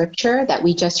of scripture that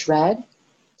we just read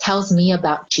tells me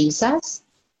about Jesus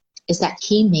is that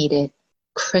he made it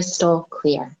crystal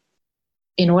clear.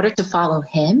 In order to follow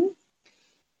him,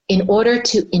 in order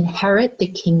to inherit the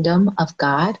kingdom of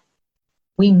God,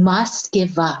 we must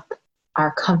give up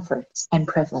our comforts and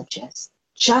privileges,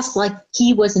 just like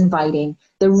he was inviting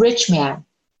the rich man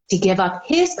to give up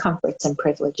his comforts and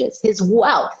privileges, his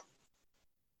wealth.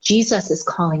 Jesus is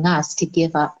calling us to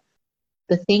give up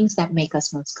the things that make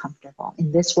us most comfortable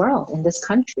in this world, in this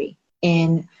country,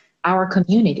 in our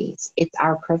communities. It's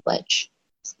our privilege.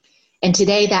 And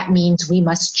today that means we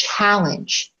must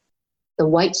challenge the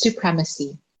white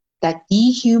supremacy that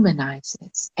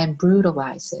dehumanizes and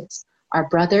brutalizes our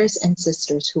brothers and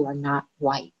sisters who are not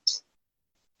white.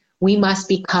 We must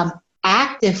become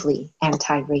actively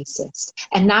anti-racist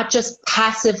and not just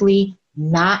passively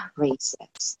not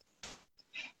racist.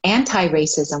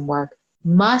 Anti-racism work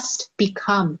must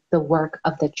become the work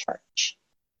of the church.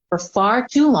 For far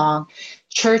too long,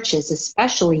 churches,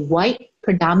 especially white,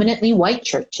 predominantly white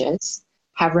churches,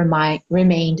 have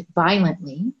remained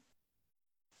violently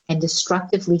and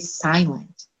destructively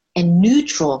silent and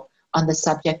neutral on the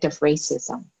subject of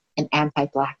racism and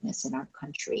anti-Blackness in our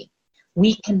country.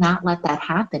 We cannot let that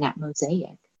happen at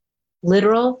Mosaic.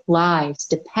 Literal lives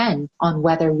depend on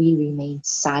whether we remain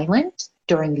silent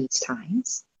during these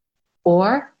times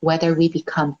or whether we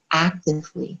become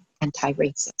actively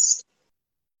anti-racist.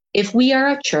 If we are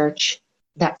a church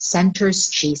that centers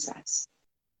Jesus,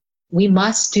 we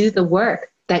must do the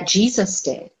work that Jesus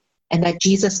did and that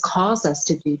Jesus calls us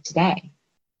to do today.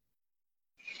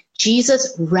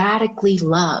 Jesus radically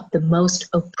loved the most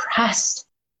oppressed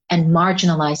and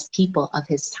marginalized people of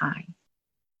his time.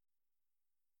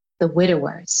 The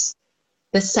widowers,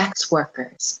 the sex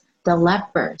workers, the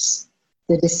lepers,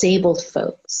 the disabled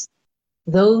folks,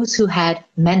 those who had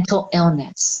mental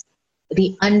illness,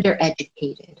 the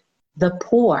undereducated, the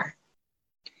poor,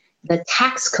 the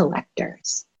tax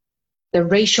collectors, the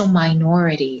racial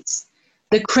minorities,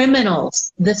 the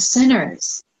criminals, the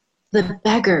sinners, the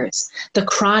beggars, the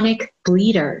chronic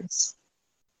bleeders,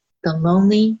 the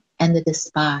lonely and the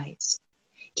despised.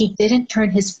 He didn't turn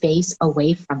his face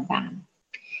away from them.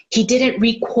 He didn't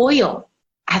recoil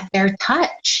at their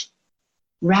touch.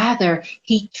 Rather,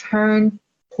 he turned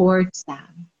towards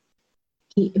them.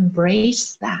 He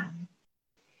embraced them.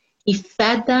 He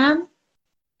fed them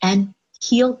and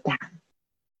healed them.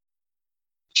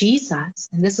 Jesus,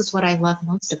 and this is what I love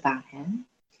most about him,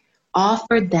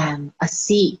 offered them a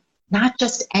seat, not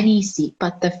just any seat,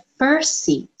 but the first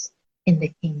seat in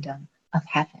the kingdom of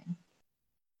heaven.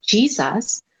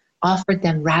 Jesus offered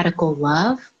them radical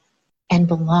love and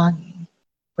belonging,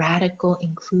 radical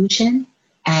inclusion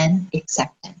and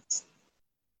acceptance.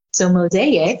 So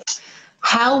Mosaic,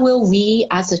 how will we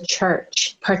as a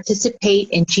church participate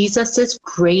in Jesus's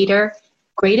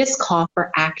greatest call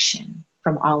for action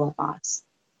from all of us?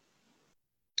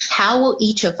 How will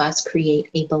each of us create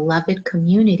a beloved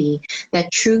community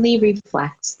that truly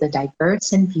reflects the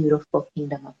diverse and beautiful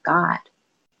kingdom of God?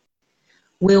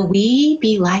 Will we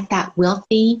be like that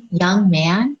wealthy young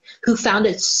man who found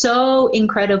it so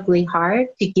incredibly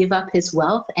hard to give up his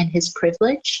wealth and his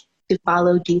privilege to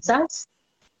follow Jesus?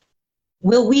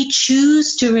 Will we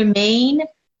choose to remain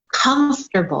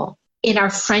comfortable in our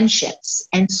friendships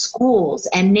and schools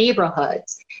and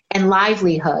neighborhoods and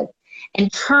livelihood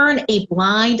and turn a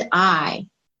blind eye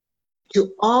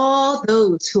to all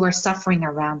those who are suffering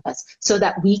around us so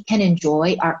that we can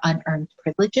enjoy our unearned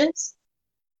privileges?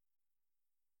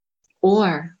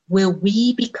 Or will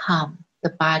we become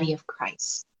the body of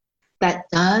Christ that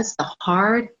does the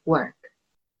hard work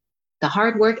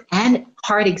and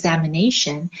hard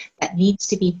examination that needs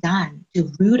to be done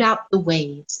to root out the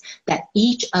ways that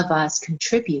each of us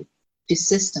contribute to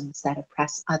systems that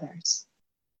oppress others?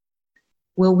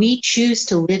 Will we choose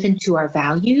to live into our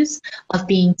values of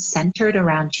being centered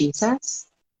around Jesus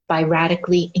by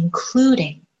radically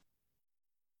including,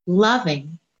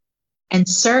 loving, and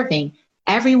serving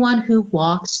everyone who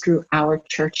walks through our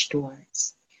church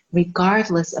doors,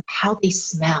 regardless of how they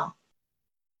smell,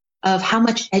 of how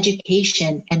much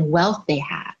education and wealth they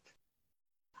have,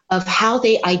 of how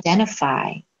they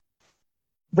identify.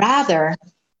 Rather,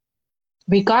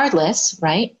 regardless,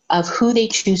 right, of who they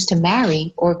choose to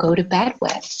marry or go to bed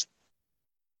with.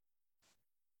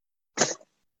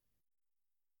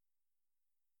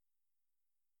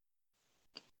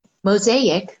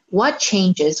 Mosaic, what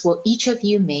changes will each of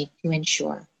you make to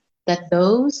ensure that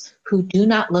those who do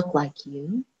not look like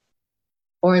you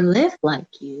or live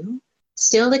like you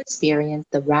still experience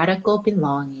the radical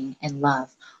belonging and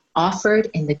love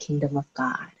offered in the kingdom of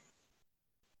God?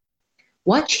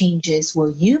 What changes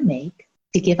will you make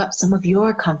to give up some of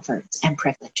your comforts and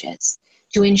privileges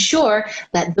to ensure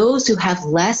that those who have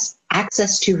less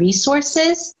access to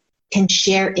resources can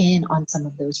share in on some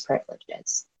of those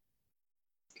privileges?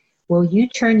 Will you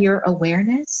turn your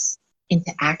awareness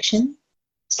into action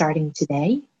starting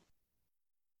today?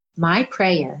 My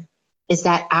prayer is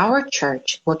that our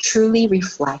church will truly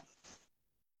reflect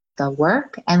the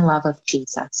work and love of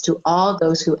Jesus to all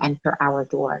those who enter our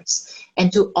doors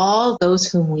and to all those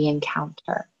whom we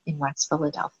encounter in West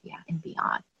Philadelphia and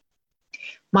beyond.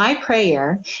 My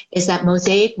prayer is that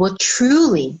Mosaic will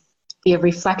truly be a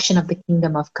reflection of the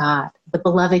kingdom of God, the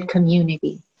beloved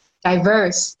community,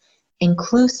 diverse,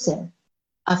 inclusive,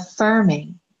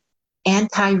 affirming,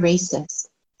 anti-racist,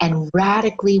 and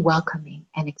radically welcoming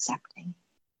and accepting.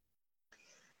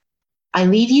 I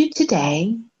leave you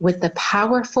today with the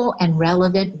powerful and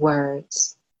relevant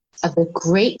words of the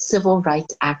great civil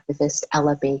rights activist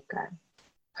Ella Baker.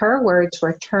 Her words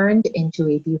were turned into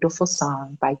a beautiful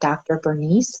song by Dr.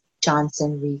 Bernice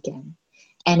Johnson Regan,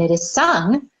 and it is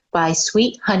sung by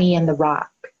Sweet Honey and the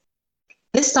Rock.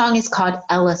 This song is called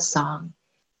Ella's Song,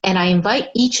 and I invite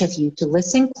each of you to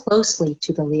listen closely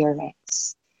to the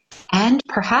lyrics and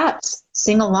perhaps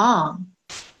sing along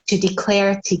to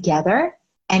declare together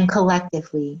and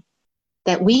collectively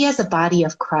that we as a body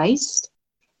of Christ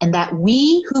and that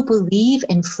we who believe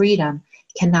in freedom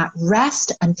cannot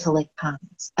rest until it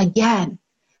comes. Again,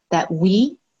 that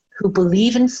we who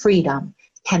believe in freedom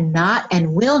cannot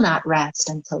and will not rest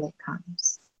until it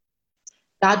comes.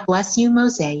 God bless you,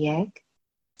 Mosaic,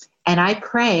 and I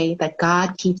pray that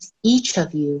God keeps each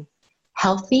of you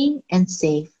healthy and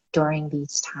safe during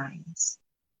these times.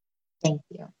 Thank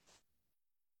you.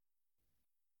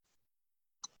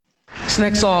 This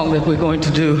next song that we're going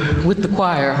to do with the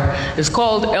choir is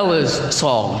called Ella's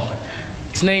Song.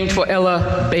 It's named for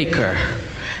Ella Baker.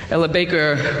 Ella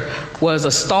Baker was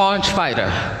a staunch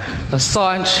fighter, a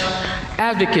staunch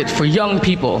advocate for young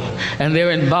people and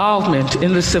their involvement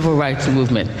in the civil rights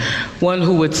movement, one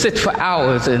who would sit for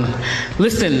hours and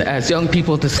listen as young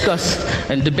people discussed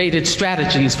and debated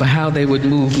strategies for how they would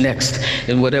move next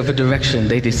in whatever direction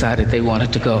they decided they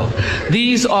wanted to go.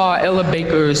 These are Ella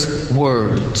Baker's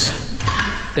words.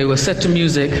 They were set to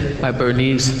music by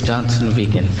Bernice Johnson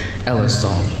Regan, Ella's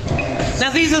Song.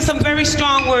 Now these are some very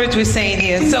strong words we're saying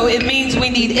here, so it means we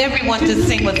need everyone to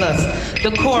sing with us.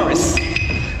 The chorus.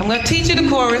 I'm going to teach you the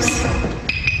chorus.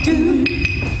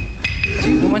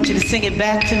 I want you to sing it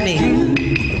back to me.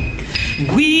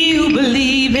 We who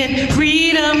believe in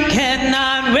freedom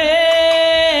cannot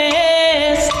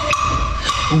rest.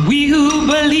 We who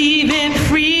believe in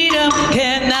freedom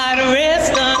cannot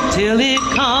rest until it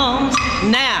comes.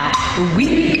 Now,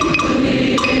 we who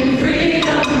believe in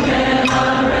freedom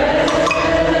cannot rest.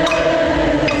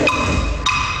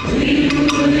 We who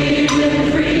believe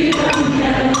in freedom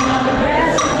cannot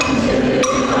rest until it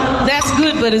comes. That's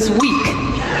good, but it's weak.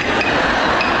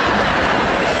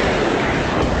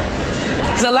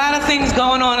 There's a lot of things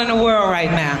going on in the world right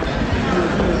now.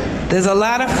 There's a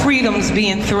lot of freedoms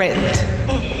being threatened.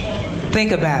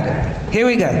 Think about it. Here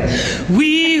we go.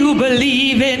 We who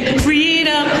believe in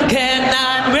freedom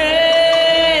cannot rest.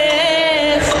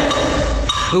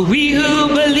 We who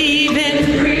believe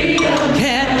in freedom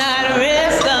cannot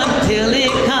rest until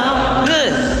it comes.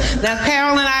 Good. Now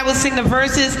Carol and I will sing the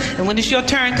verses, and when it's your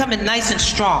turn, come in nice and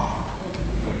strong.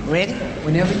 Ready?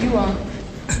 Whenever you are.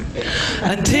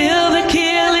 Until the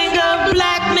killing of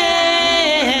black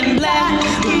men, black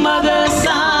mothers,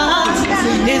 sons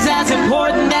is as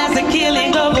important as the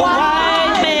killing of a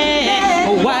white man,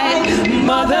 a white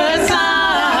mother's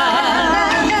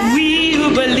son. We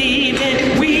who believe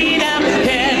in freedom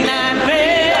cannot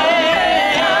rest.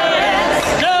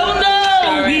 No,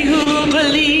 no, we who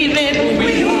believe in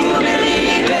freedom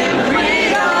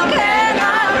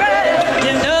cannot rest.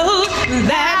 You know,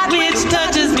 that which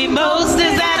touches me most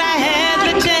is that I had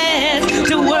the chance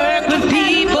to work with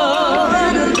people,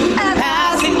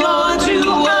 passing on to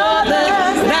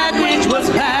others that which was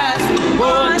passed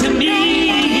on to me.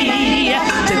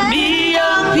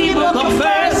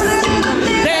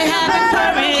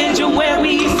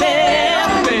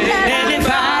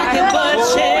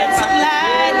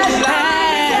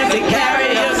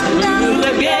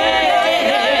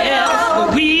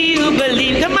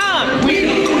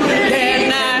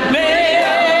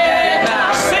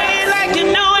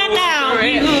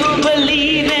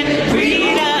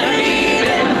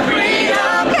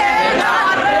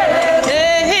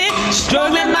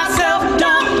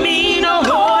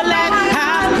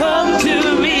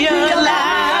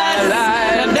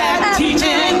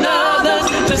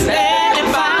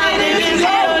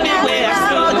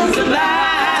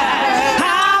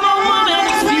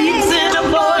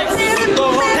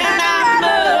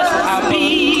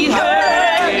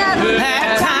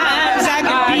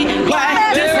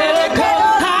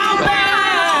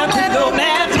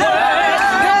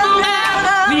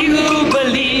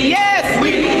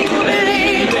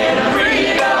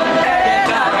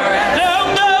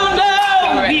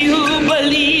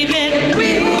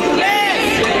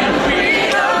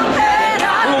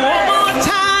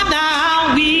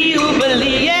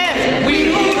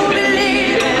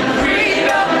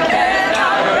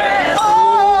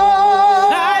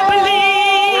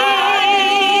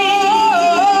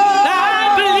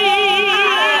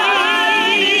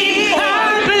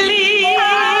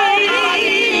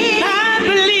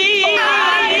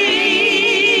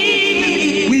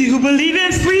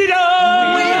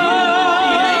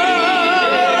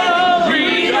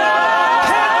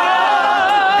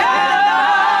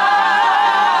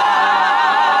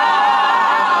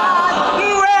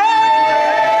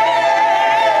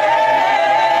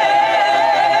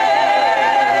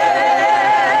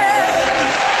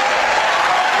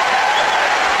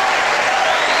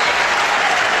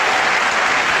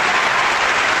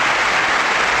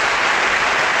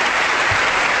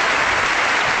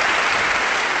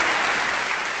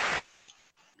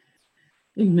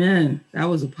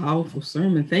 was a powerful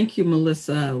sermon. Thank you,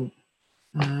 Melissa,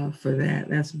 for that.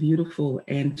 That's beautiful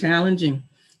and challenging.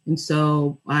 And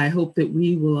so I hope that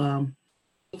we will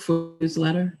look for his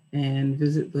letter and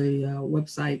visit the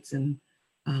websites and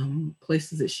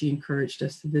places that she encouraged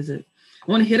us to visit.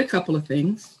 I want to hit a couple of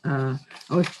things. I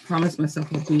always promise myself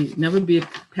I'll never be a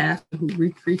pastor who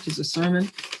re-preaches a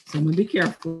sermon, so I'm going to be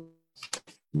careful.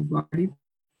 You've already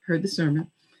heard the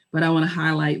sermon, but I want to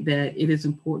highlight that it is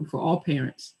important for all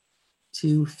parents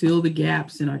to fill the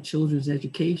gaps in our children's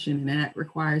education, and that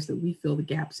requires that we fill the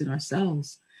gaps in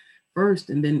ourselves first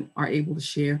and then are able to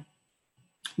share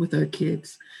with our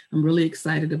kids. I'm really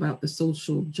excited about the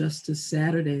social justice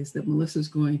Saturdays that Melissa's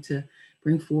going to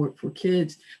bring forward for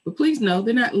kids. But please know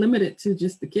they're not limited to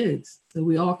just the kids. So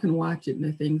we all can watch it, and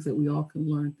they're things that we all can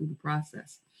learn through the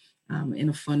process in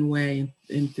a fun way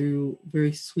and through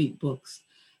very sweet books.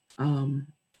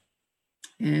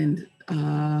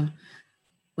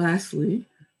 Lastly,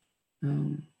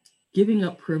 giving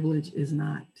up privilege is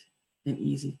not an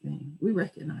easy thing. We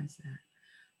recognize that,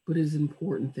 but it is an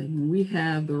important thing. When we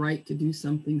have the right to do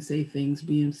something, say things,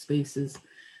 be in spaces,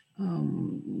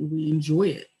 we enjoy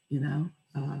it, giving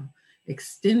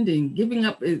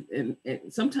up, and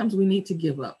sometimes we need to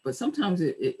give up, but sometimes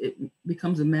it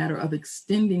becomes a matter of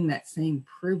extending that same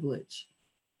privilege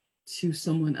to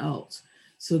someone else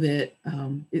so that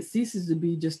it ceases to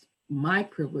be just my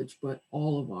privilege, but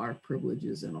all of our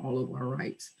privileges and all of our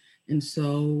rights. And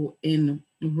so in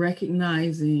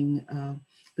recognizing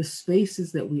the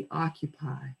spaces that we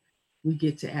occupy, we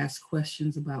get to ask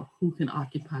questions about who can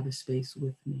occupy the space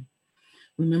with me.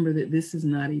 Remember that this is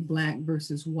not a Black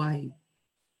versus white,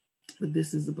 but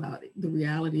this is about the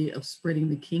reality of spreading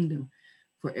the kingdom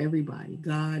for everybody.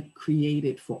 God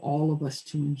created for all of us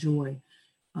to enjoy.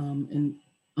 And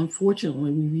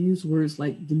unfortunately, we've used words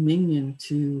like dominion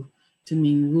to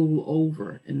mean rule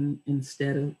over, and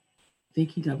instead of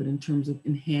thinking of it in terms of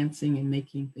enhancing and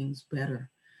making things better.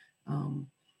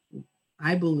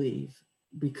 I believe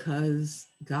because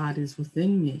God is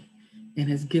within me and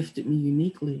has gifted me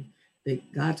uniquely,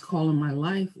 that God's call in my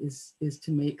life is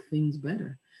to make things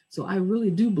better. So I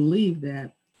really do believe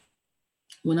that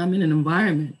when I'm in an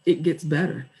environment, it gets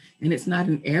better. And it's not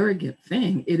an arrogant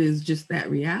thing. It is just that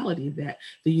reality that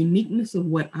the uniqueness of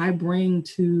what I bring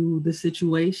to the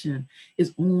situation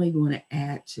is only going to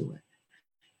add to it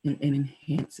and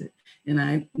enhance it. And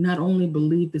I not only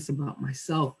believe this about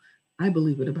myself, I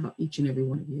believe it about each and every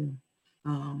one of you.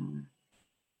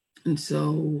 And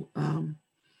so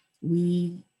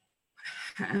we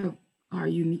have our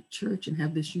unique church and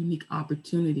have this unique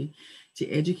opportunity to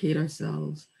educate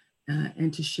ourselves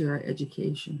and to share our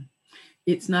education.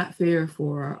 It's not fair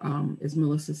for, as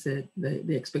Melissa said,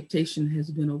 the expectation has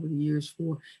been over the years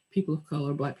for people of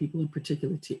color, Black people in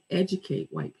particular, to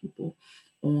educate white people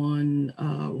on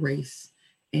race.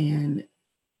 And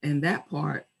that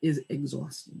part is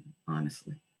exhausting,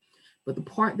 honestly. But the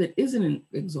part that isn't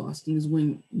exhausting is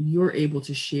when you're able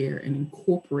to share and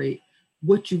incorporate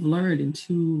what you've learned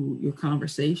into your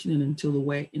conversation and into the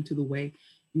way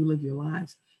you live your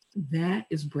lives. That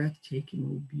is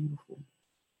breathtakingly beautiful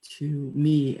to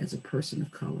me as a person of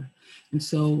color. And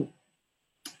so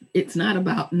it's not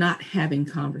about not having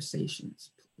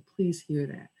conversations. Please hear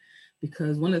that,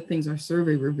 because one of the things our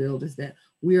survey revealed is that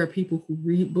we are people who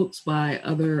read books by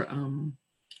other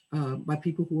by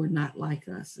people who are not like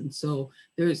us. And so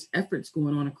there's efforts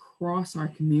going on across our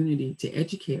community to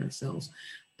educate ourselves,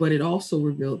 but it also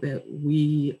revealed that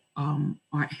we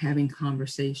aren't having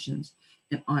conversations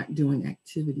and aren't doing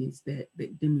activities that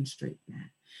demonstrate that.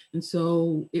 And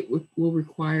so it will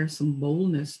require some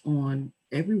boldness on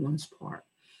everyone's part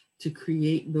to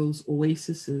create those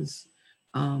oases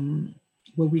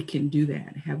where we can do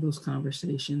that, have those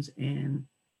conversations and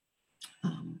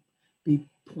be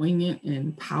poignant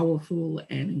and powerful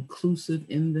and inclusive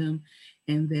in them,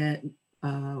 and that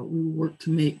we work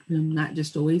to make them not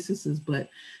just oases, but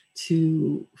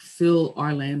to fill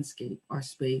our landscape, our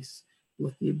space,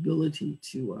 with the ability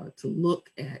to look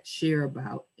at, share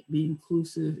about, be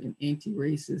inclusive and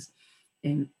anti-racist,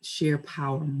 and share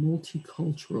power,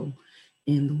 multicultural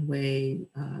in the way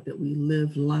that we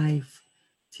live life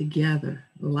together.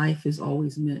 Life is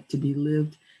always meant to be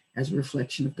lived as a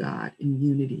reflection of God in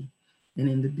unity and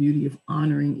in the beauty of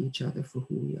honoring each other for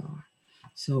who we are.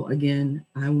 So again,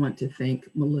 I want to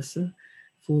thank Melissa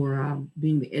for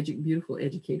being the beautiful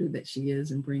educator that she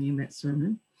is and bringing that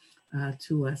sermon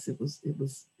to us. It was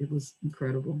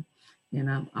incredible, and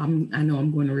I know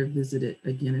I'm going to revisit it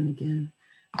again and again.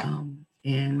 I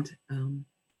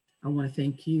want to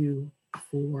thank you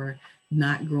for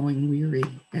not growing weary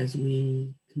as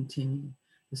we continue.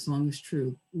 The song is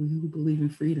true. We who believe in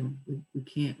freedom, we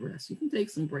can't rest. You can take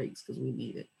some breaks because we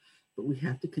need it, but we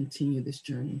have to continue this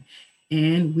journey,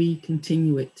 and we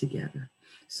continue it together.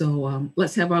 So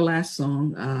let's have our last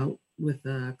song with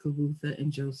Kavutha and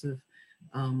Joseph,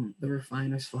 The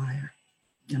Refiner's Fire,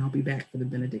 and I'll be back for the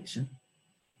benediction.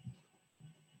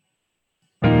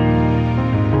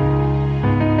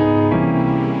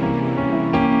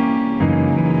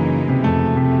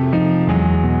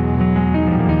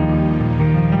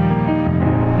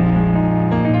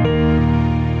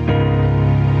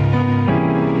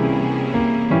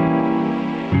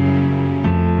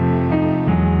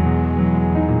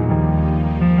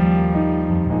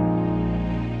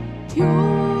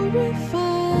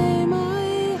 Purify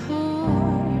my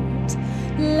heart,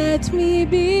 let me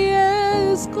be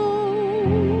as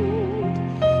gold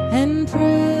and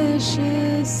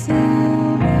precious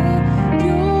silver.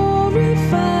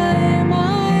 Purify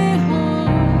my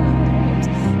heart,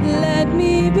 let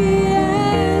me be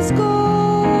as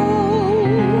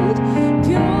gold,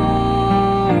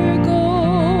 pure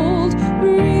gold,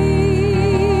 refiner's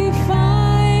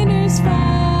fire.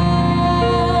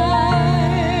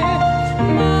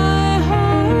 My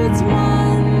heart's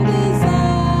one desire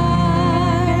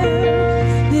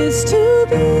is to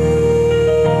be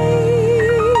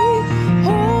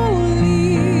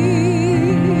holy,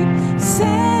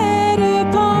 set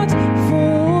apart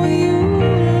for you,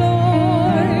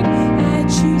 Lord. I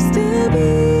choose to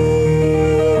be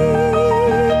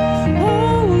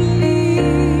holy,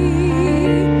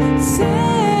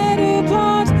 set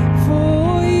apart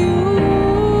for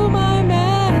you, my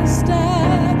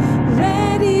Master,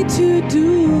 ready to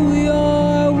do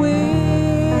your will.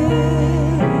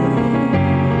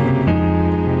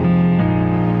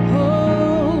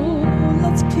 Oh,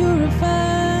 let's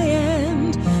purify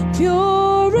and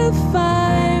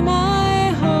purify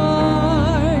my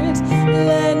heart.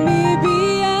 Let me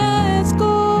be as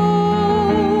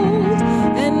gold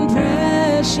and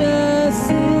precious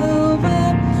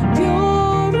silver.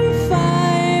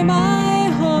 Purify my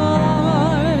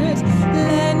heart.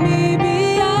 Let me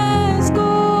be as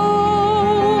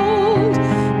gold,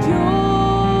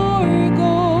 pure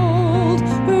gold,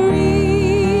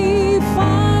 refiner's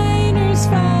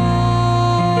fire.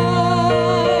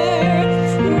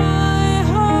 My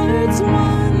heart's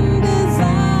one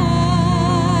desire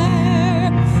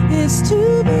is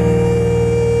to be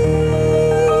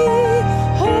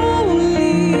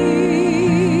holy,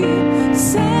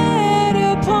 set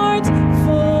apart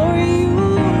for you,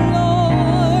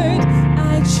 Lord.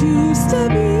 I choose to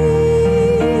be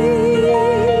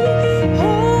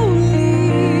holy,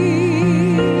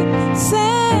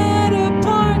 set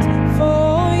apart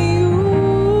for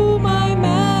you, my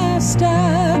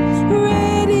Master,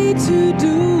 ready to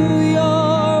do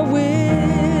your will.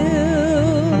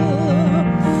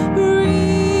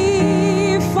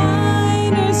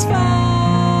 Refiner's fire.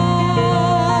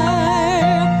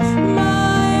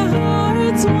 My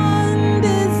heart's one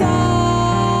desire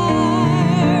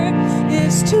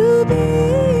is to be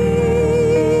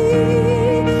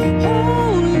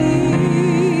holy,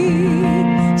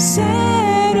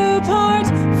 set apart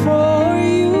for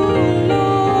you,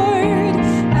 Lord.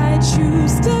 I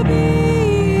choose to be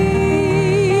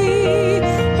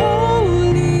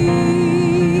holy,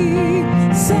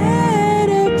 set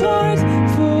apart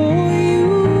for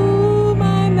you,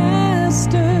 my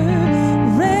Master,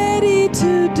 ready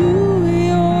to do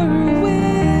your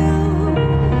will.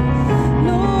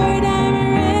 Lord,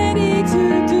 I'm ready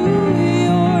to do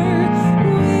your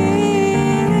will.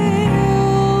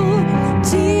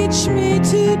 Teach me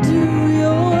to do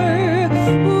your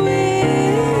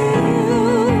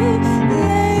will.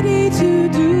 Ready to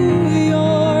do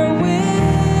your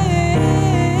will.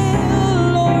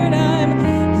 Lord, I'm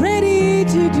ready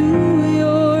to do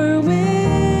your will.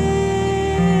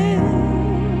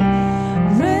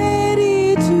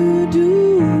 Ready to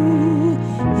do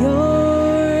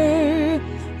your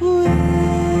will.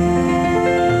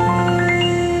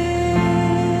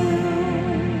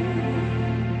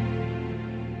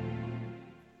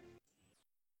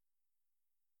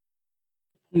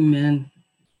 Amen.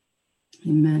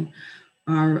 Amen.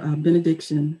 Our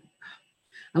benediction.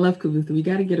 I love Kavutha. We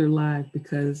got to get her live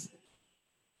because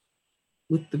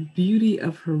with the beauty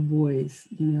of her voice,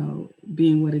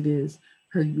 being what it is,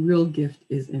 her real gift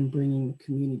is in bringing the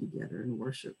community together in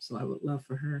worship. So I would love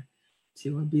for her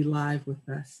to be live with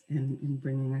us and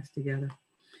bringing us together.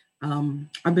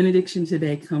 Our benediction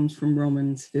today comes from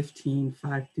Romans 15,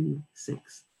 5-6.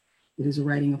 It is a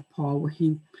writing of Paul where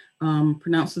he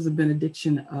pronounces a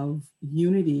benediction of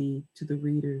unity to the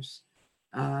readers,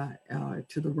 to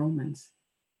the Romans.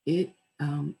 It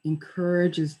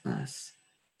encourages us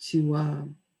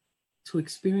to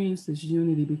experience this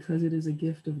unity, because it is a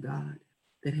gift of God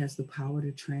that has the power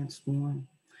to transform.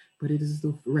 But it is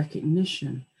the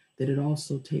recognition that it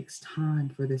also takes time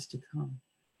for this to come.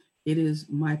 It is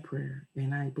my prayer,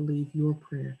 and I believe your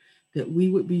prayer, that we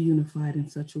would be unified in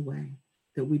such a way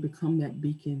that we become that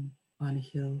beacon on a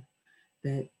hill,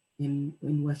 that in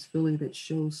West Philly, that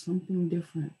shows something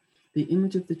different. The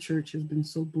image of the church has been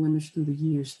so blemished through the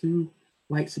years, through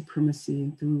white supremacy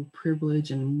and through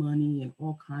privilege and money and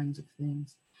all kinds of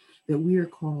things, that we are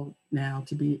called now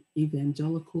to be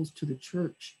evangelicals to the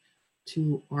church,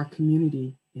 to our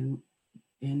community, and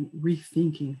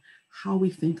rethinking how we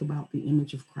think about the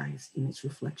image of Christ and its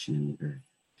reflection in the earth.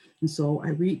 And so I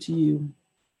read to you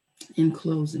in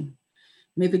closing,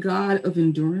 may the God of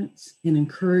endurance and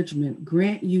encouragement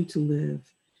grant you to live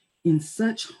in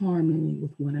such harmony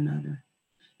with one another,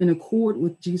 in accord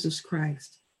with Jesus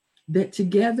Christ, that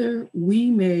together we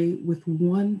may with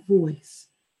one voice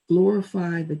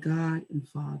glorify the God and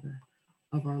Father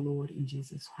of our Lord and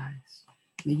Jesus Christ.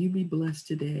 May you be blessed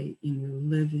today in your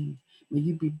living. May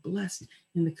you be blessed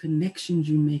in the connections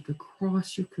you make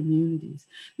across your communities.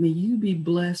 May you be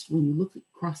blessed when you look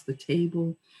across the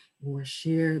table or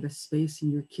share the space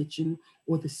in your kitchen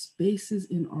or the spaces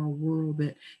in our world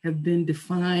that have been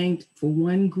defined for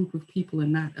one group of people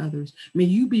and not others. May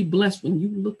you be blessed when you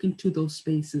look into those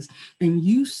spaces and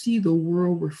you see the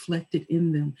world reflected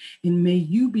in them. And may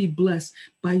you be blessed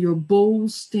by your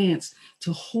bold stance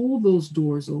to hold those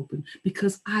doors open,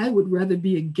 because I would rather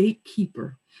be a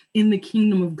gatekeeper in the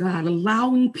kingdom of God,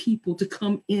 allowing people to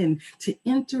come in, to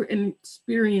enter and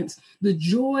experience the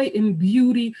joy and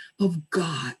beauty of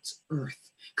God's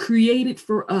earth, created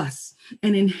for us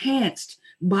and enhanced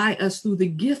by us through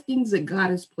the giftings that God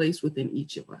has placed within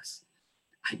each of us.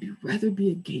 I'd rather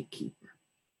be a gatekeeper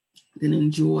than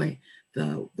enjoy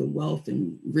the wealth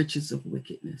and riches of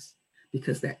wickedness,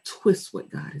 because that twists what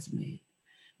God has made.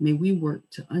 May we work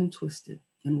to untwist it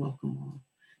and welcome all.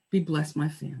 Be blessed, my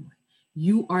family.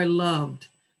 You are loved.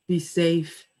 Be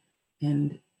safe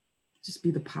and just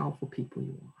be the powerful people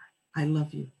you are. I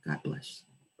love you. God bless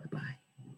you. Bye-bye.